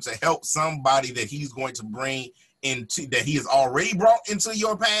to be able to help somebody that he's going to bring into, that he has already brought into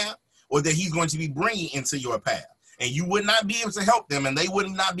your path, or that he's going to be bringing into your path. And you would not be able to help them, and they would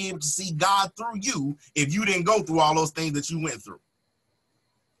not be able to see God through you if you didn't go through all those things that you went through.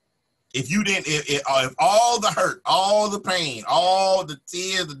 If you didn't, if all the hurt, all the pain, all the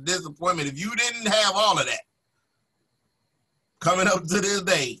tears, the disappointment, if you didn't have all of that coming up to this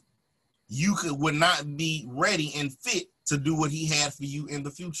day, you would not be ready and fit to do what he had for you in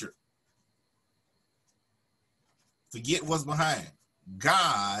the future. Forget what's behind.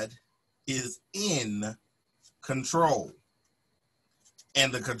 God is in control.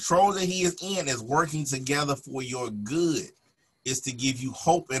 And the control that he is in is working together for your good. It's to give you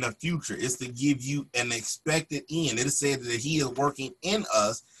hope in a future. It's to give you an expected end. It is said that he is working in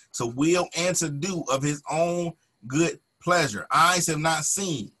us to will and to do of his own good pleasure. Eyes have not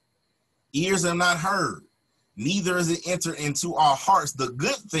seen, ears have not heard, neither is it entered into our hearts the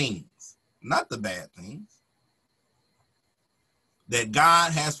good things, not the bad things, that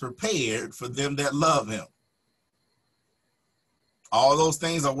God has prepared for them that love him. All those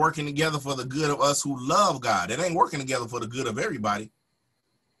things are working together for the good of us who love God. It ain't working together for the good of everybody.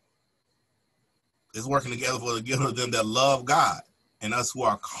 It's working together for the good of them that love God and us who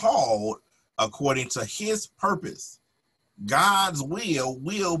are called according to his purpose. God's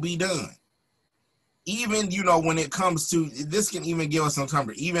will be done. Even, when it comes to, this can even give us some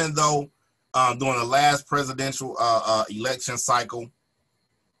comfort, even though during the last presidential election cycle,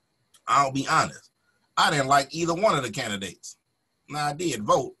 I'll be honest, I didn't like either one of the candidates. Now, I did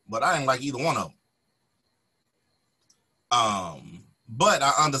vote, but I didn't like either one of them. But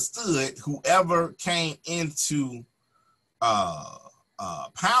I understood whoever came into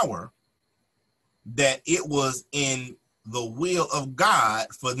power, that it was in the will of God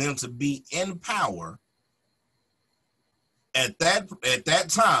for them to be in power at that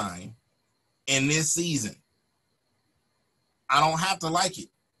time in this season. I don't have to like it.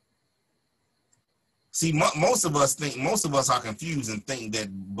 See, most of us are confused and think that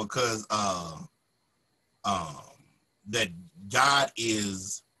because that God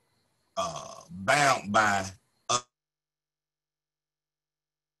is bound by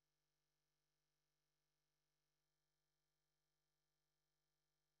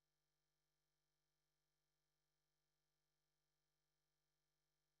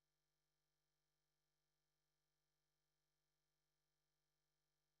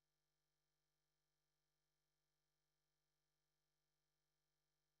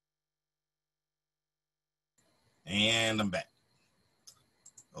and I'm back.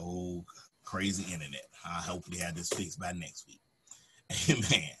 Oh, crazy internet. I hopefully have this fixed by next week.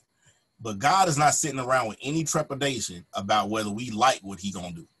 Amen. But God is not sitting around with any trepidation about whether we like what he's going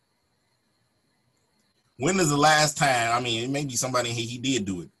to do. When is the last time, I mean, it may be somebody he did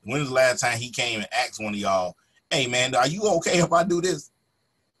do it. When is the last time he came and asked one of y'all, hey, man, are you okay if I do this?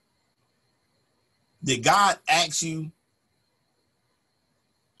 Did God ask you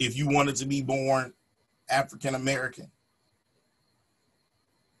if you wanted to be born African American?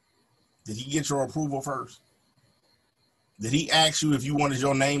 Did he get your approval first? Did he ask you if you wanted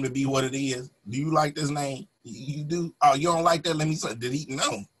your name to be what it is? Do you like this name? You do? Oh, you don't like that? Let me say, did he?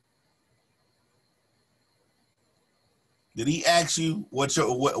 No. Did he ask you what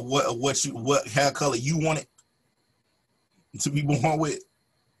hair color you wanted to be born with?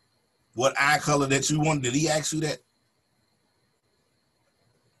 What eye color that you wanted? Did he ask you that?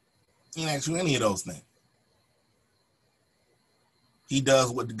 He didn't ask you any of those things. He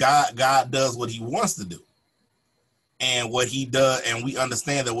does what God does what he wants to do. And what he does, and we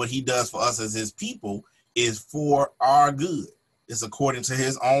understand that what he does for us as his people is for our good. It's according to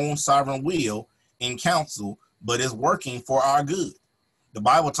his own sovereign will and counsel, but it's working for our good. The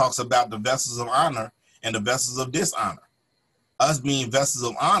Bible talks about the vessels of honor and the vessels of dishonor. Us being vessels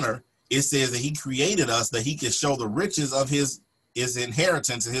of honor, it says that he created us that he could show the riches of his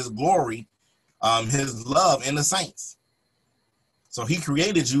inheritance and his glory, his love in the saints. So he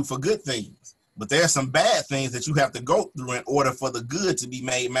created you for good things, but there are some bad things that you have to go through in order for the good to be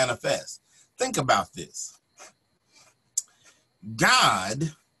made manifest. Think about this. God,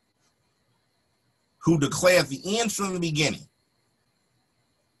 who declared the end from the beginning,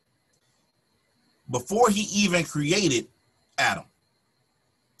 before he even created Adam,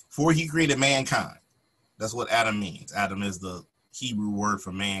 before he created mankind, that's what Adam means. Adam is the Hebrew word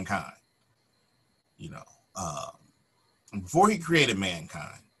for mankind. Before he created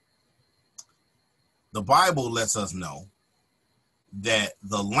mankind, the Bible lets us know that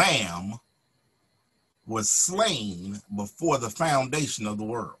the Lamb was slain before the foundation of the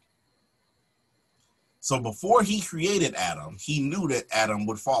world. So before he created Adam, he knew that Adam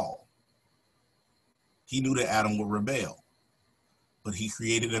would fall. He knew that Adam would rebel, but he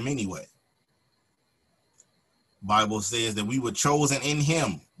created him anyway. Bible says that we were chosen in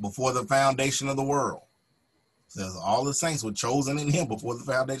him before the foundation of the world. It says all the saints were chosen in him before the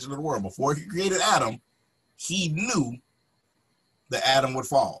foundation of the world. Before he created Adam, he knew that Adam would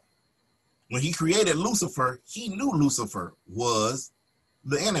fall. When he created Lucifer, he knew Lucifer was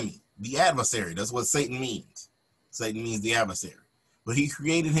the enemy, the adversary. That's what Satan means. Satan means the adversary. But he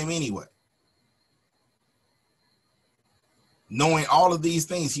created him anyway. Knowing all of these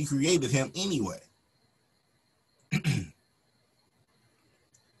things, he created him anyway.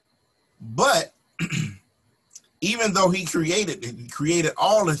 But even though he created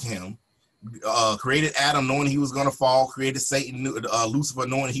all of him, created Adam knowing he was going to fall, created Satan, Lucifer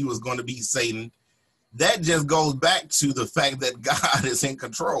knowing he was going to be Satan, that just goes back to the fact that God is in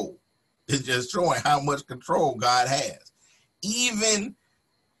control. It's just showing how much control God has. Even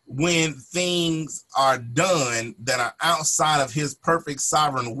when things are done that are outside of his perfect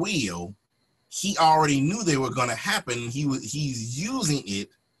sovereign will, he already knew they were going to happen. He's using it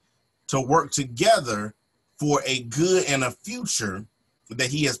to work together for a good and a future that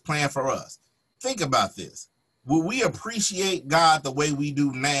he has planned for us. Think about this. Will we appreciate God the way we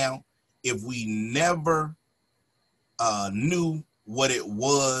do now if we never knew what it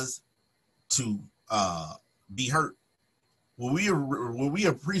was to be hurt? Will we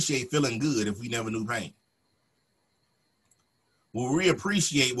appreciate feeling good if we never knew pain? Will we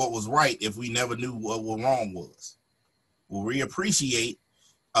appreciate what was right if we never knew what wrong was? Will we appreciate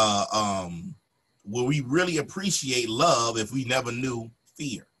will we really appreciate love if we never knew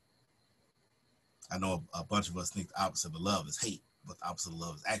fear? I know a bunch of us think the opposite of love is hate, but the opposite of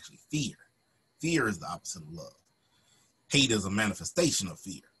love is actually fear. Fear is the opposite of love. Hate is a manifestation of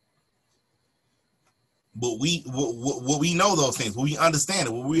fear. But we know those things. Will we understand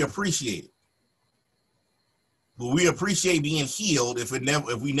it? Will we appreciate it? Will we appreciate being healed if we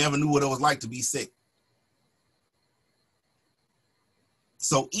never knew what it was like to be sick?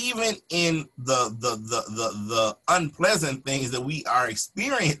 So even in the unpleasant things that we are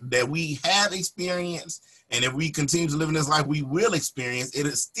experiencing, that we have experienced, and if we continue to live in this life, we will experience, it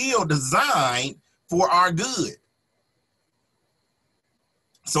is still designed for our good.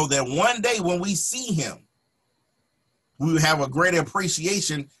 So that one day when we see him, we will have a greater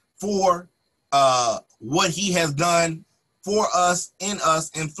appreciation for what he has done for us, in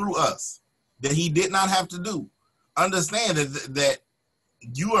us, and through us, that he did not have to do. Understand that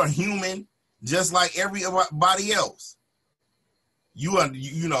you are human just like everybody else. We are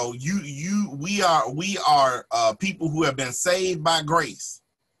people who have been saved by grace.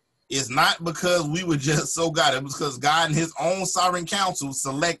 It's not because we were just so God. It was because God in his own sovereign counsel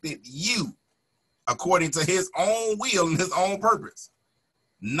selected you according to his own will and his own purpose.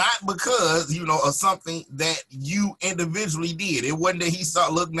 Not because, of something that you individually did. It wasn't that he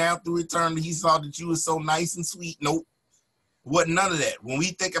looked down through eternity. He saw that you were so nice and sweet. Nope. Wasn't none of that. When we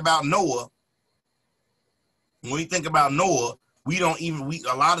think about Noah, a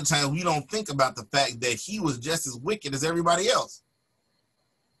lot of times we don't think about the fact that he was just as wicked as everybody else.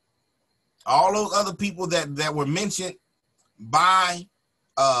 All those other people that were mentioned by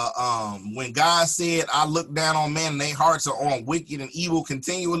when God said, I look down on man and their hearts are on wicked and evil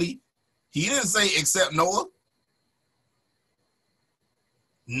continually, he didn't say except Noah.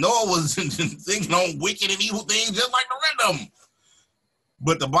 Noah was thinking on wicked and evil things just like the rest of them.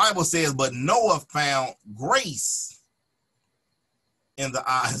 But the Bible says, but Noah found grace in the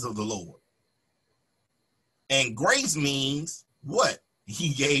eyes of the Lord. And grace means what? He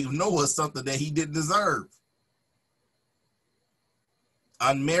gave Noah something that he didn't deserve.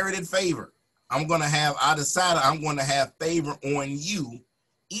 Unmerited favor. I decided I'm going to have favor on you,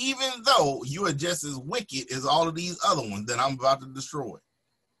 even though you are just as wicked as all of these other ones that I'm about to destroy.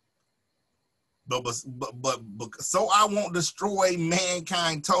 But so I won't destroy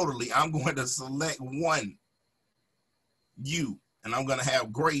mankind totally, I'm going to select one, you, and I'm going to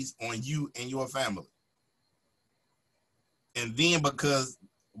have grace on you and your family. And then because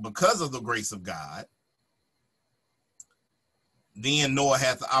of the grace of God, then Noah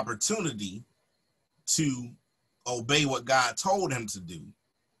had the opportunity to obey what God told him to do,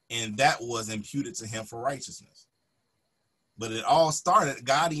 and that was imputed to him for righteousness. But it all started,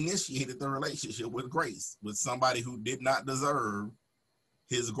 God initiated the relationship with grace, with somebody who did not deserve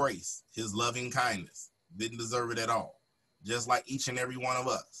his grace, his loving kindness, didn't deserve it at all. Just like each and every one of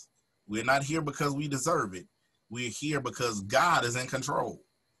us. We're not here because we deserve it. We're here because God is in control.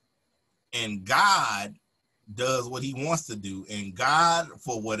 And God does what he wants to do. And God,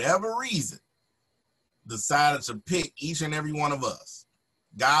 for whatever reason, decided to pick each and every one of us.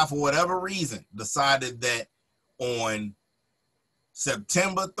 God, for whatever reason, decided that on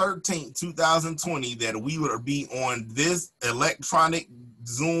September 13th, 2020, that we would be on this electronic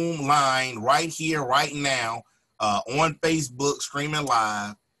Zoom line right here, right now, on Facebook, streaming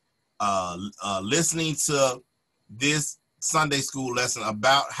live, listening to this Sunday school lesson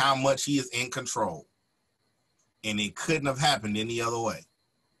about how much he is in control. And it couldn't have happened any other way.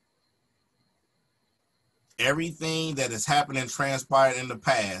 Everything that has happened and transpired in the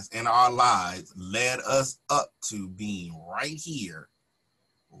past in our lives led us up to being right here,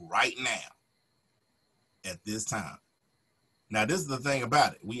 right now, at this time. Now, this is the thing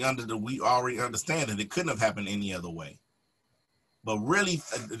about it. We already understand that it couldn't have happened any other way. But really,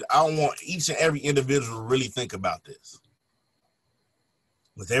 I want each and every individual to really think about this.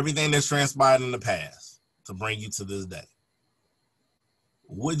 With everything that's transpired in the past to bring you to this day,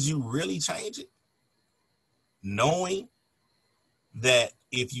 would you really change it? Knowing that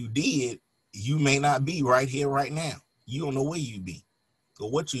if you did, you may not be right here, right now. You don't know where you'd be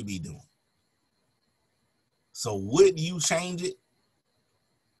or what you'd be doing. So would you change it,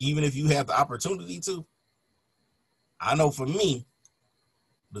 even if you have the opportunity to? I know for me,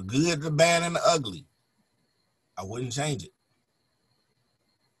 the good, the bad, and the ugly, I wouldn't change it.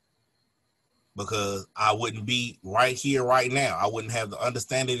 Because I wouldn't be right here, right now. I wouldn't have the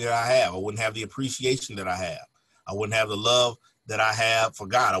understanding that I have. I wouldn't have the appreciation that I have. I wouldn't have the love that I have for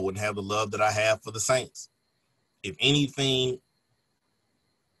God. I wouldn't have the love that I have for the saints. If anything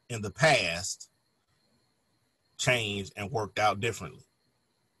in the past changed and worked out differently,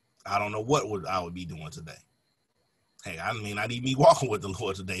 I don't know what I would be doing today. Hey, I mean, I'd even be walking with the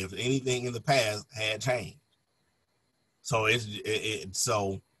Lord today if anything in the past had changed. So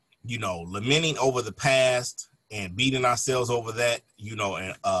so, you know, lamenting over the past and beating ourselves over that, you know,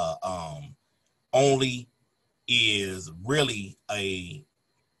 and only is really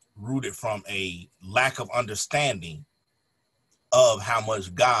rooted from a lack of understanding of how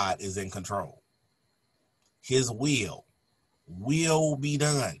much God is in control. His will be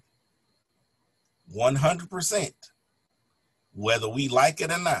done 100%, whether we like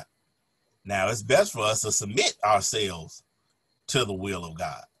it or not. Now, it's best for us to submit ourselves to the will of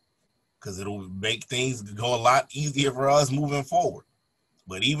God, because it'll make things go a lot easier for us moving forward.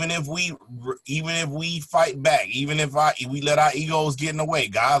 But even if we fight back, even if we let our egos get in the way,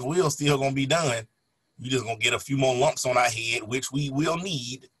 God's will still gonna be done. We just gonna get a few more lumps on our head, which we will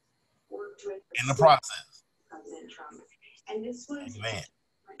need in the process. Amen.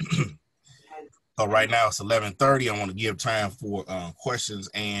 So right now it's 11:30. I want to give time for questions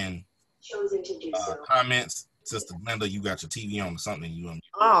and comments. Sister Glenda, you got your TV on or something?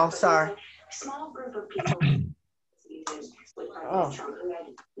 Oh, sorry. Small group of people.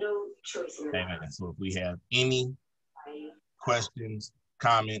 Amen. So if we have any questions,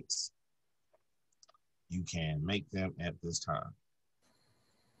 comments, you can make them at this time.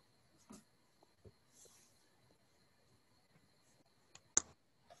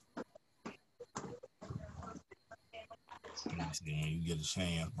 When you get a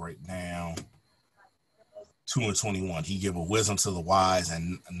chance, break down 2:21. He giveth wisdom to the wise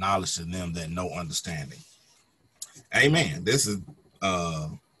and knowledge to them that know understanding. Amen. This is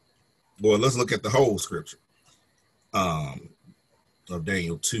well, let's look at the whole scripture of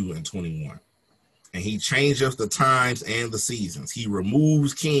Daniel 2:21. And he changeth the times and the seasons. He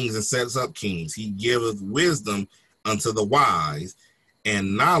removes kings and sets up kings. He giveth wisdom unto the wise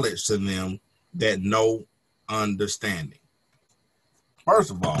and knowledge to them that know understanding.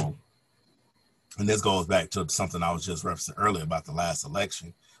 First of all, and this goes back to something I was just referencing earlier about the last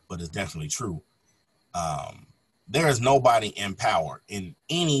election, but it's definitely true. There is nobody in power in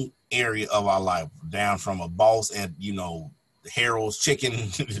any area of our life, down from a boss at, you know, Harold's Chicken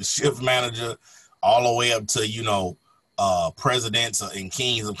shift manager, all the way up to, you know, presidents and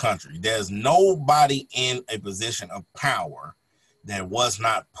kings of country. There's nobody in a position of power that was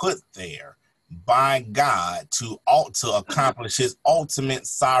not put there by God to accomplish his ultimate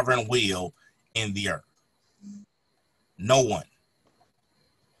sovereign will in the earth. No one.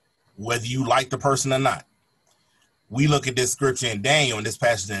 Whether you like the person or not. We look at this scripture in Daniel and this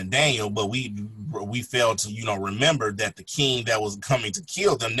passage in Daniel, but we fail to, you know, remember that the king that was coming to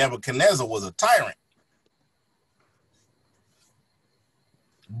kill them, Nebuchadnezzar, was a tyrant.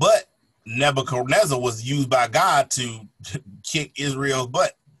 But Nebuchadnezzar was used by God to kick Israel's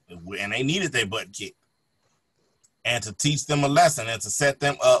butt, and they needed their butt kicked, and to teach them a lesson and to set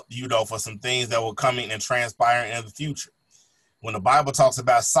them up, you know, for some things that were coming and transpiring in the future. When the Bible talks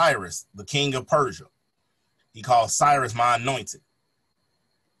about Cyrus, the king of Persia, he called Cyrus my anointed.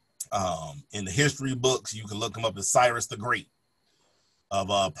 In the history books, you can look him up as Cyrus the Great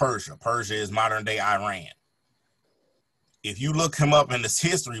of Persia. Persia is modern day Iran. If you look him up in the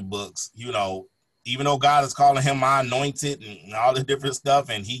history books, you know, even though God is calling him my anointed and all this different stuff,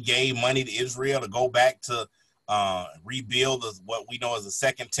 and he gave money to Israel to go back to rebuild what we know as the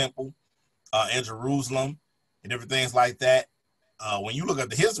second temple in Jerusalem and different things like that. When you look at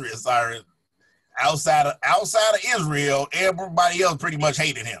the history of Cyrus, outside of Israel, everybody else pretty much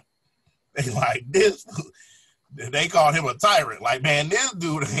hated him. They like this. They called him a tyrant. Like, man, this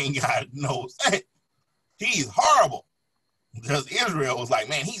dude ain't got no sense. He's horrible. Because Israel was like,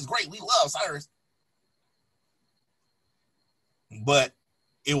 man, he's great. We love Cyrus. but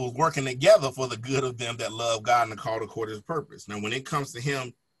it was working together for the good of them that love God and are called according to his purpose. Now, when it comes to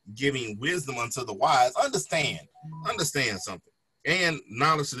him giving wisdom unto the wise, understand something, and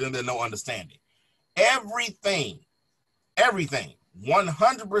knowledge to them that know understanding. Everything,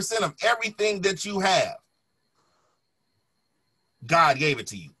 100% of everything that you have, God gave it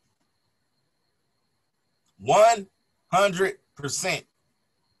to you. 100%.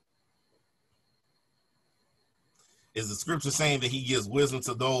 Is the scripture saying that he gives wisdom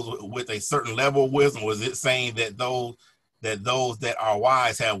to those with a certain level of wisdom? Or is it saying that those that are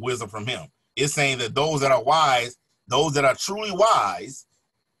wise have wisdom from him? It's saying that those that are wise, those that are truly wise,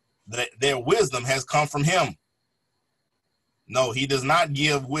 that their wisdom has come from him. No, he does not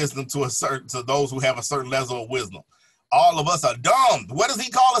give wisdom to those who have a certain level of wisdom. All of us are dumb. What does he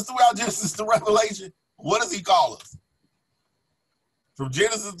call us throughout Genesis to Revelation? What does he call us? From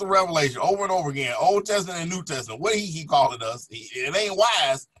Genesis to Revelation, over and over again, Old Testament and New Testament. What he keep calling us? It ain't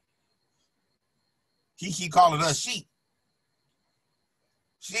wise. He keep calling us sheep.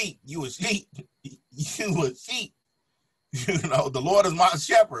 Sheep, you a sheep. You a sheep. You know, the Lord is my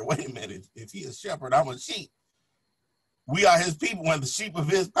shepherd. Wait a minute. If he is shepherd, I'm a sheep. We are his people and the sheep of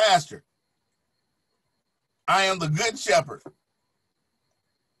his pasture. I am the good shepherd.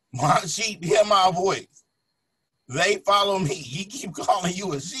 My sheep hear my voice. They follow me. He keep calling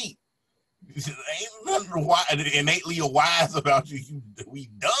you a sheep. Ain't nothing innately wise about you. We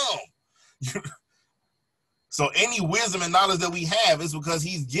dumb. So any wisdom and knowledge that we have is because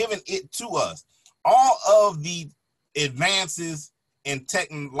he's given it to us. All of the advances in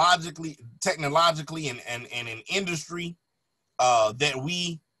technologically and in industry that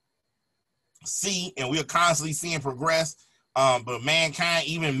we see and we are constantly seeing progress, but mankind,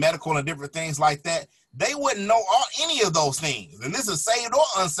 even medical and different things like that, they wouldn't know any of those things. And this is saved or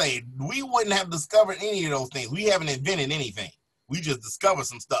unsaved. We wouldn't have discovered any of those things. We haven't invented anything. We just discovered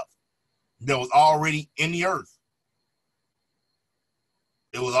some stuff that was already in the earth.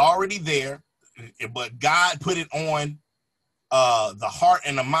 It was already there, but God put it on the heart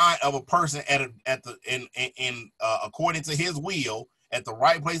and the mind of a person according to his will, at the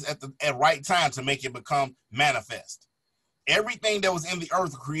right place at right time to make it become manifest. Everything that was in the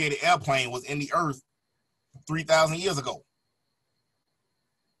earth, created airplane, was in the earth 3,000 years ago.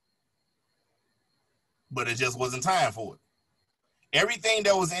 But it just wasn't time for it. Everything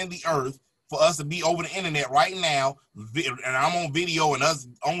that was in the earth, for us to be over the internet right now, and I'm on video and us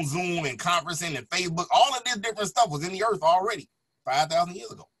on Zoom and conferencing and Facebook, all of this different stuff was in the earth already 5,000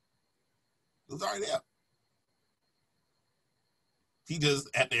 years ago. It was already there. He just,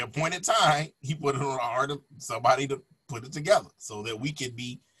 at the appointed time, he put it on the heart of somebody to put it together so that we could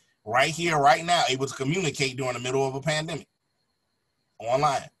be right here, right now, able to communicate during the middle of a pandemic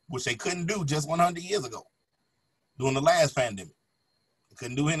online, which they couldn't do just 100 years ago during the last pandemic. They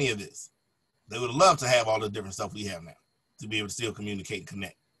couldn't do any of this. They would have loved to have all the different stuff we have now to be able to still communicate and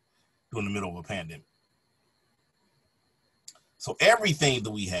connect during the middle of a pandemic. So everything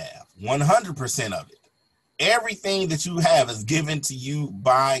that we have, 100% of it, everything that you have is given to you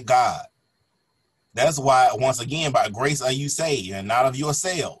by God. That's why, once again, by grace are you saved, and not of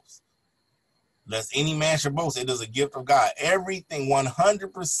yourselves, lest any man should boast. It is a gift of God. Everything,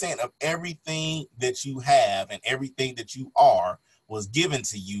 100% of everything that you have and everything that you are was given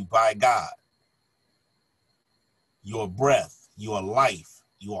to you by God. Your breath, your life,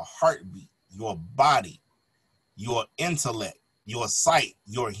 your heartbeat, your body, your intellect, your sight,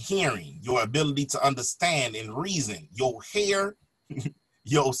 your hearing, your ability to understand and reason, your hair,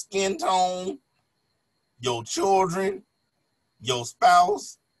 your skin tone, your children, your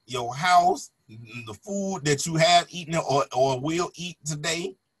spouse, your house, the food that you have eaten or will eat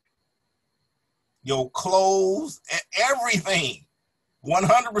today, your clothes, everything,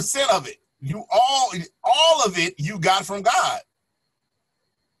 100% of it. All of it you got from God.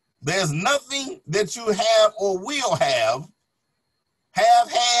 There's nothing that you have or will have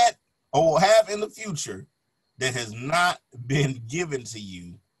had, or will have in the future that has not been given to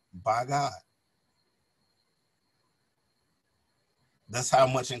you by God. That's how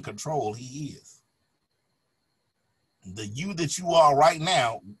much in control he is. The you that you are right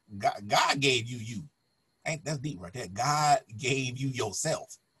now, God gave you you. Ain't that deep right there? God gave you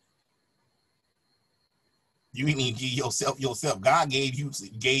yourself. You didn't even give yourself. God gave you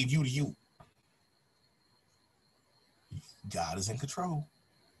to you. God is in control.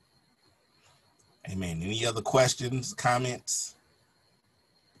 Amen. Any other questions, comments?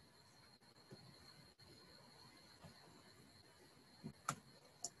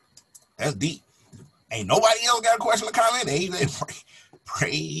 That's deep. Ain't nobody else got a question or comment? Amen.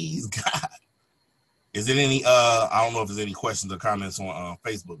 Praise God. Is it any, I don't know if there's any questions or comments on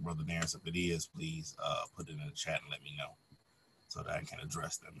Facebook, Brother Darren. So if it is, please put it in the chat and let me know so that I can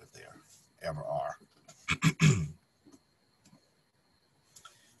address them if there ever are.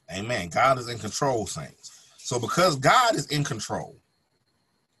 Amen. God is in control, saints. So because God is in control,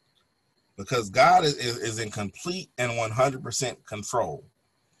 because God is in complete and 100% control,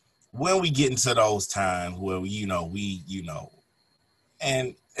 when we get into those times where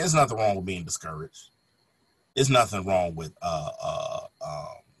and there's nothing wrong with being discouraged. There's nothing wrong with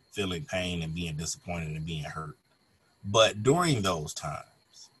feeling pain and being disappointed and being hurt. But during those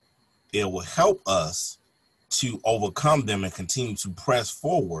times, it will help us to overcome them and continue to press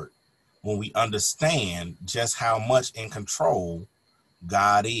forward when we understand just how much in control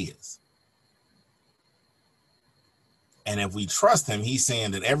God is. And if we trust him, he's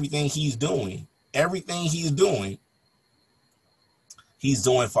saying that everything he's doing, he's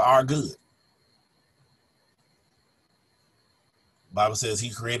doing for our good. Bible says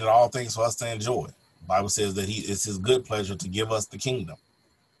he created all things for us to enjoy. Bible says that it's his good pleasure to give us the kingdom.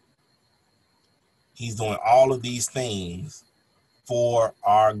 He's doing all of these things for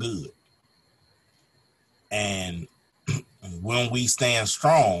our good. And when we stand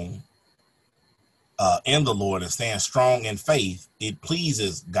strong in the Lord and stand strong in faith, it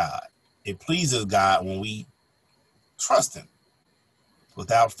pleases God. It pleases God when we trust him.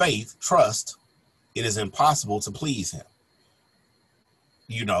 Without faith, trust, it is impossible to please him.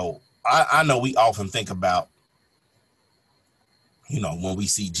 I know we often think about, when we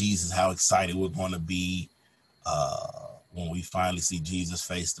see Jesus, how excited we're going to be when we finally see Jesus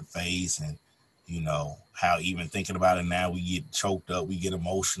face to face, and, how even thinking about it now, we get choked up, we get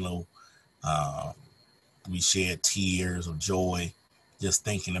emotional, we shed tears of joy, just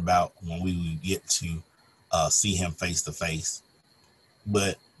thinking about when we get to see him face to face.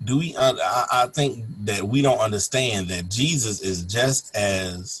 But I think that we don't understand that Jesus is just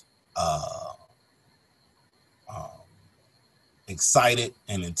as excited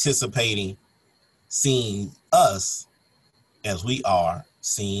and anticipating seeing us as we are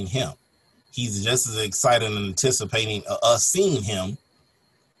seeing him. He's just as excited and anticipating us seeing him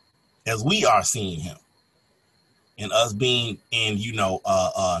as we are seeing him. And us being in,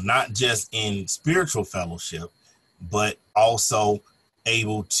 not just in spiritual fellowship, but also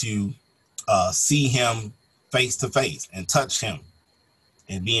able to see him face to face and touch him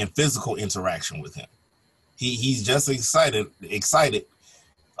and be in physical interaction with him. He's just excited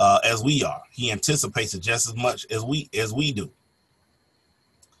as we are. He anticipates it just as much as we do.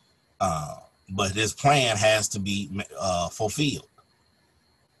 But his plan has to be fulfilled.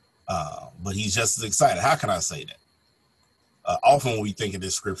 But he's just as excited. How can I say that? Often when we think of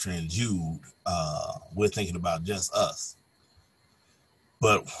this scripture in Jude, we're thinking about just us.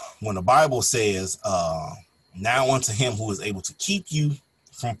 But when the Bible says, now unto him who is able to keep you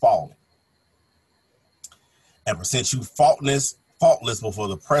from falling and present you faultless before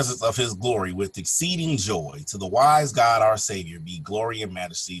the presence of his glory with exceeding joy, to the wise God our Savior be glory and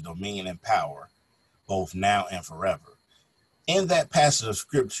majesty, dominion and power, both now and forever. In that passage of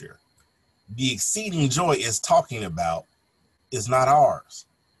scripture, the exceeding joy is talking about is not ours.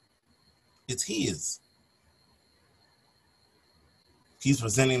 It's his. He's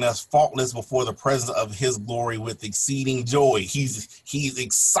presenting us faultless before the presence of his glory with exceeding joy. He's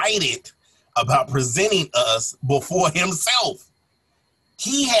excited about presenting us before himself.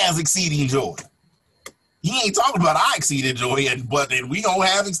 He has exceeding joy. He ain't talking about our exceeding joy, but we don't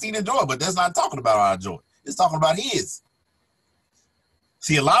have exceeding joy, but that's not talking about our joy. It's talking about his.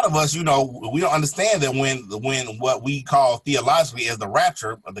 See, a lot of us, we don't understand that when what we call theologically as the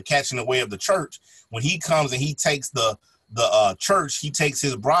rapture, or the catching away of the church, when he comes and he takes the church, he takes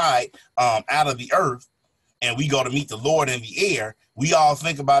his bride out of the earth, and we go to meet the Lord in the air. We all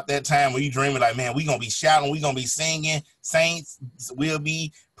think about that time when you dreaming like, man, we're going to be shouting, we're going to be singing, saints will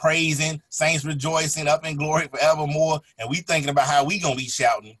be praising, saints rejoicing up in glory forevermore. And we thinking about how we going to be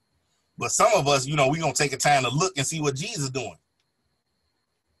shouting. But some of us, we're going to take a time to look and see what Jesus is doing.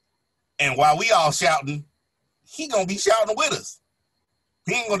 And while we all shouting, he going to be shouting with us.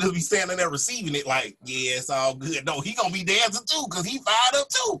 He ain't going to just be standing there receiving it like, yeah, it's all good. No, he going to be dancing too because he fired up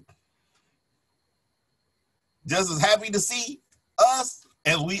too. Just as happy to see us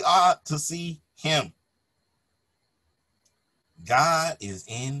as we are to see him. God is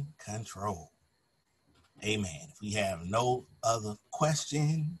in control. Amen. If we have no other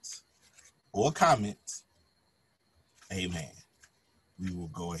questions or comments, amen, we will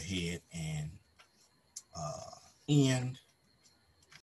go ahead and end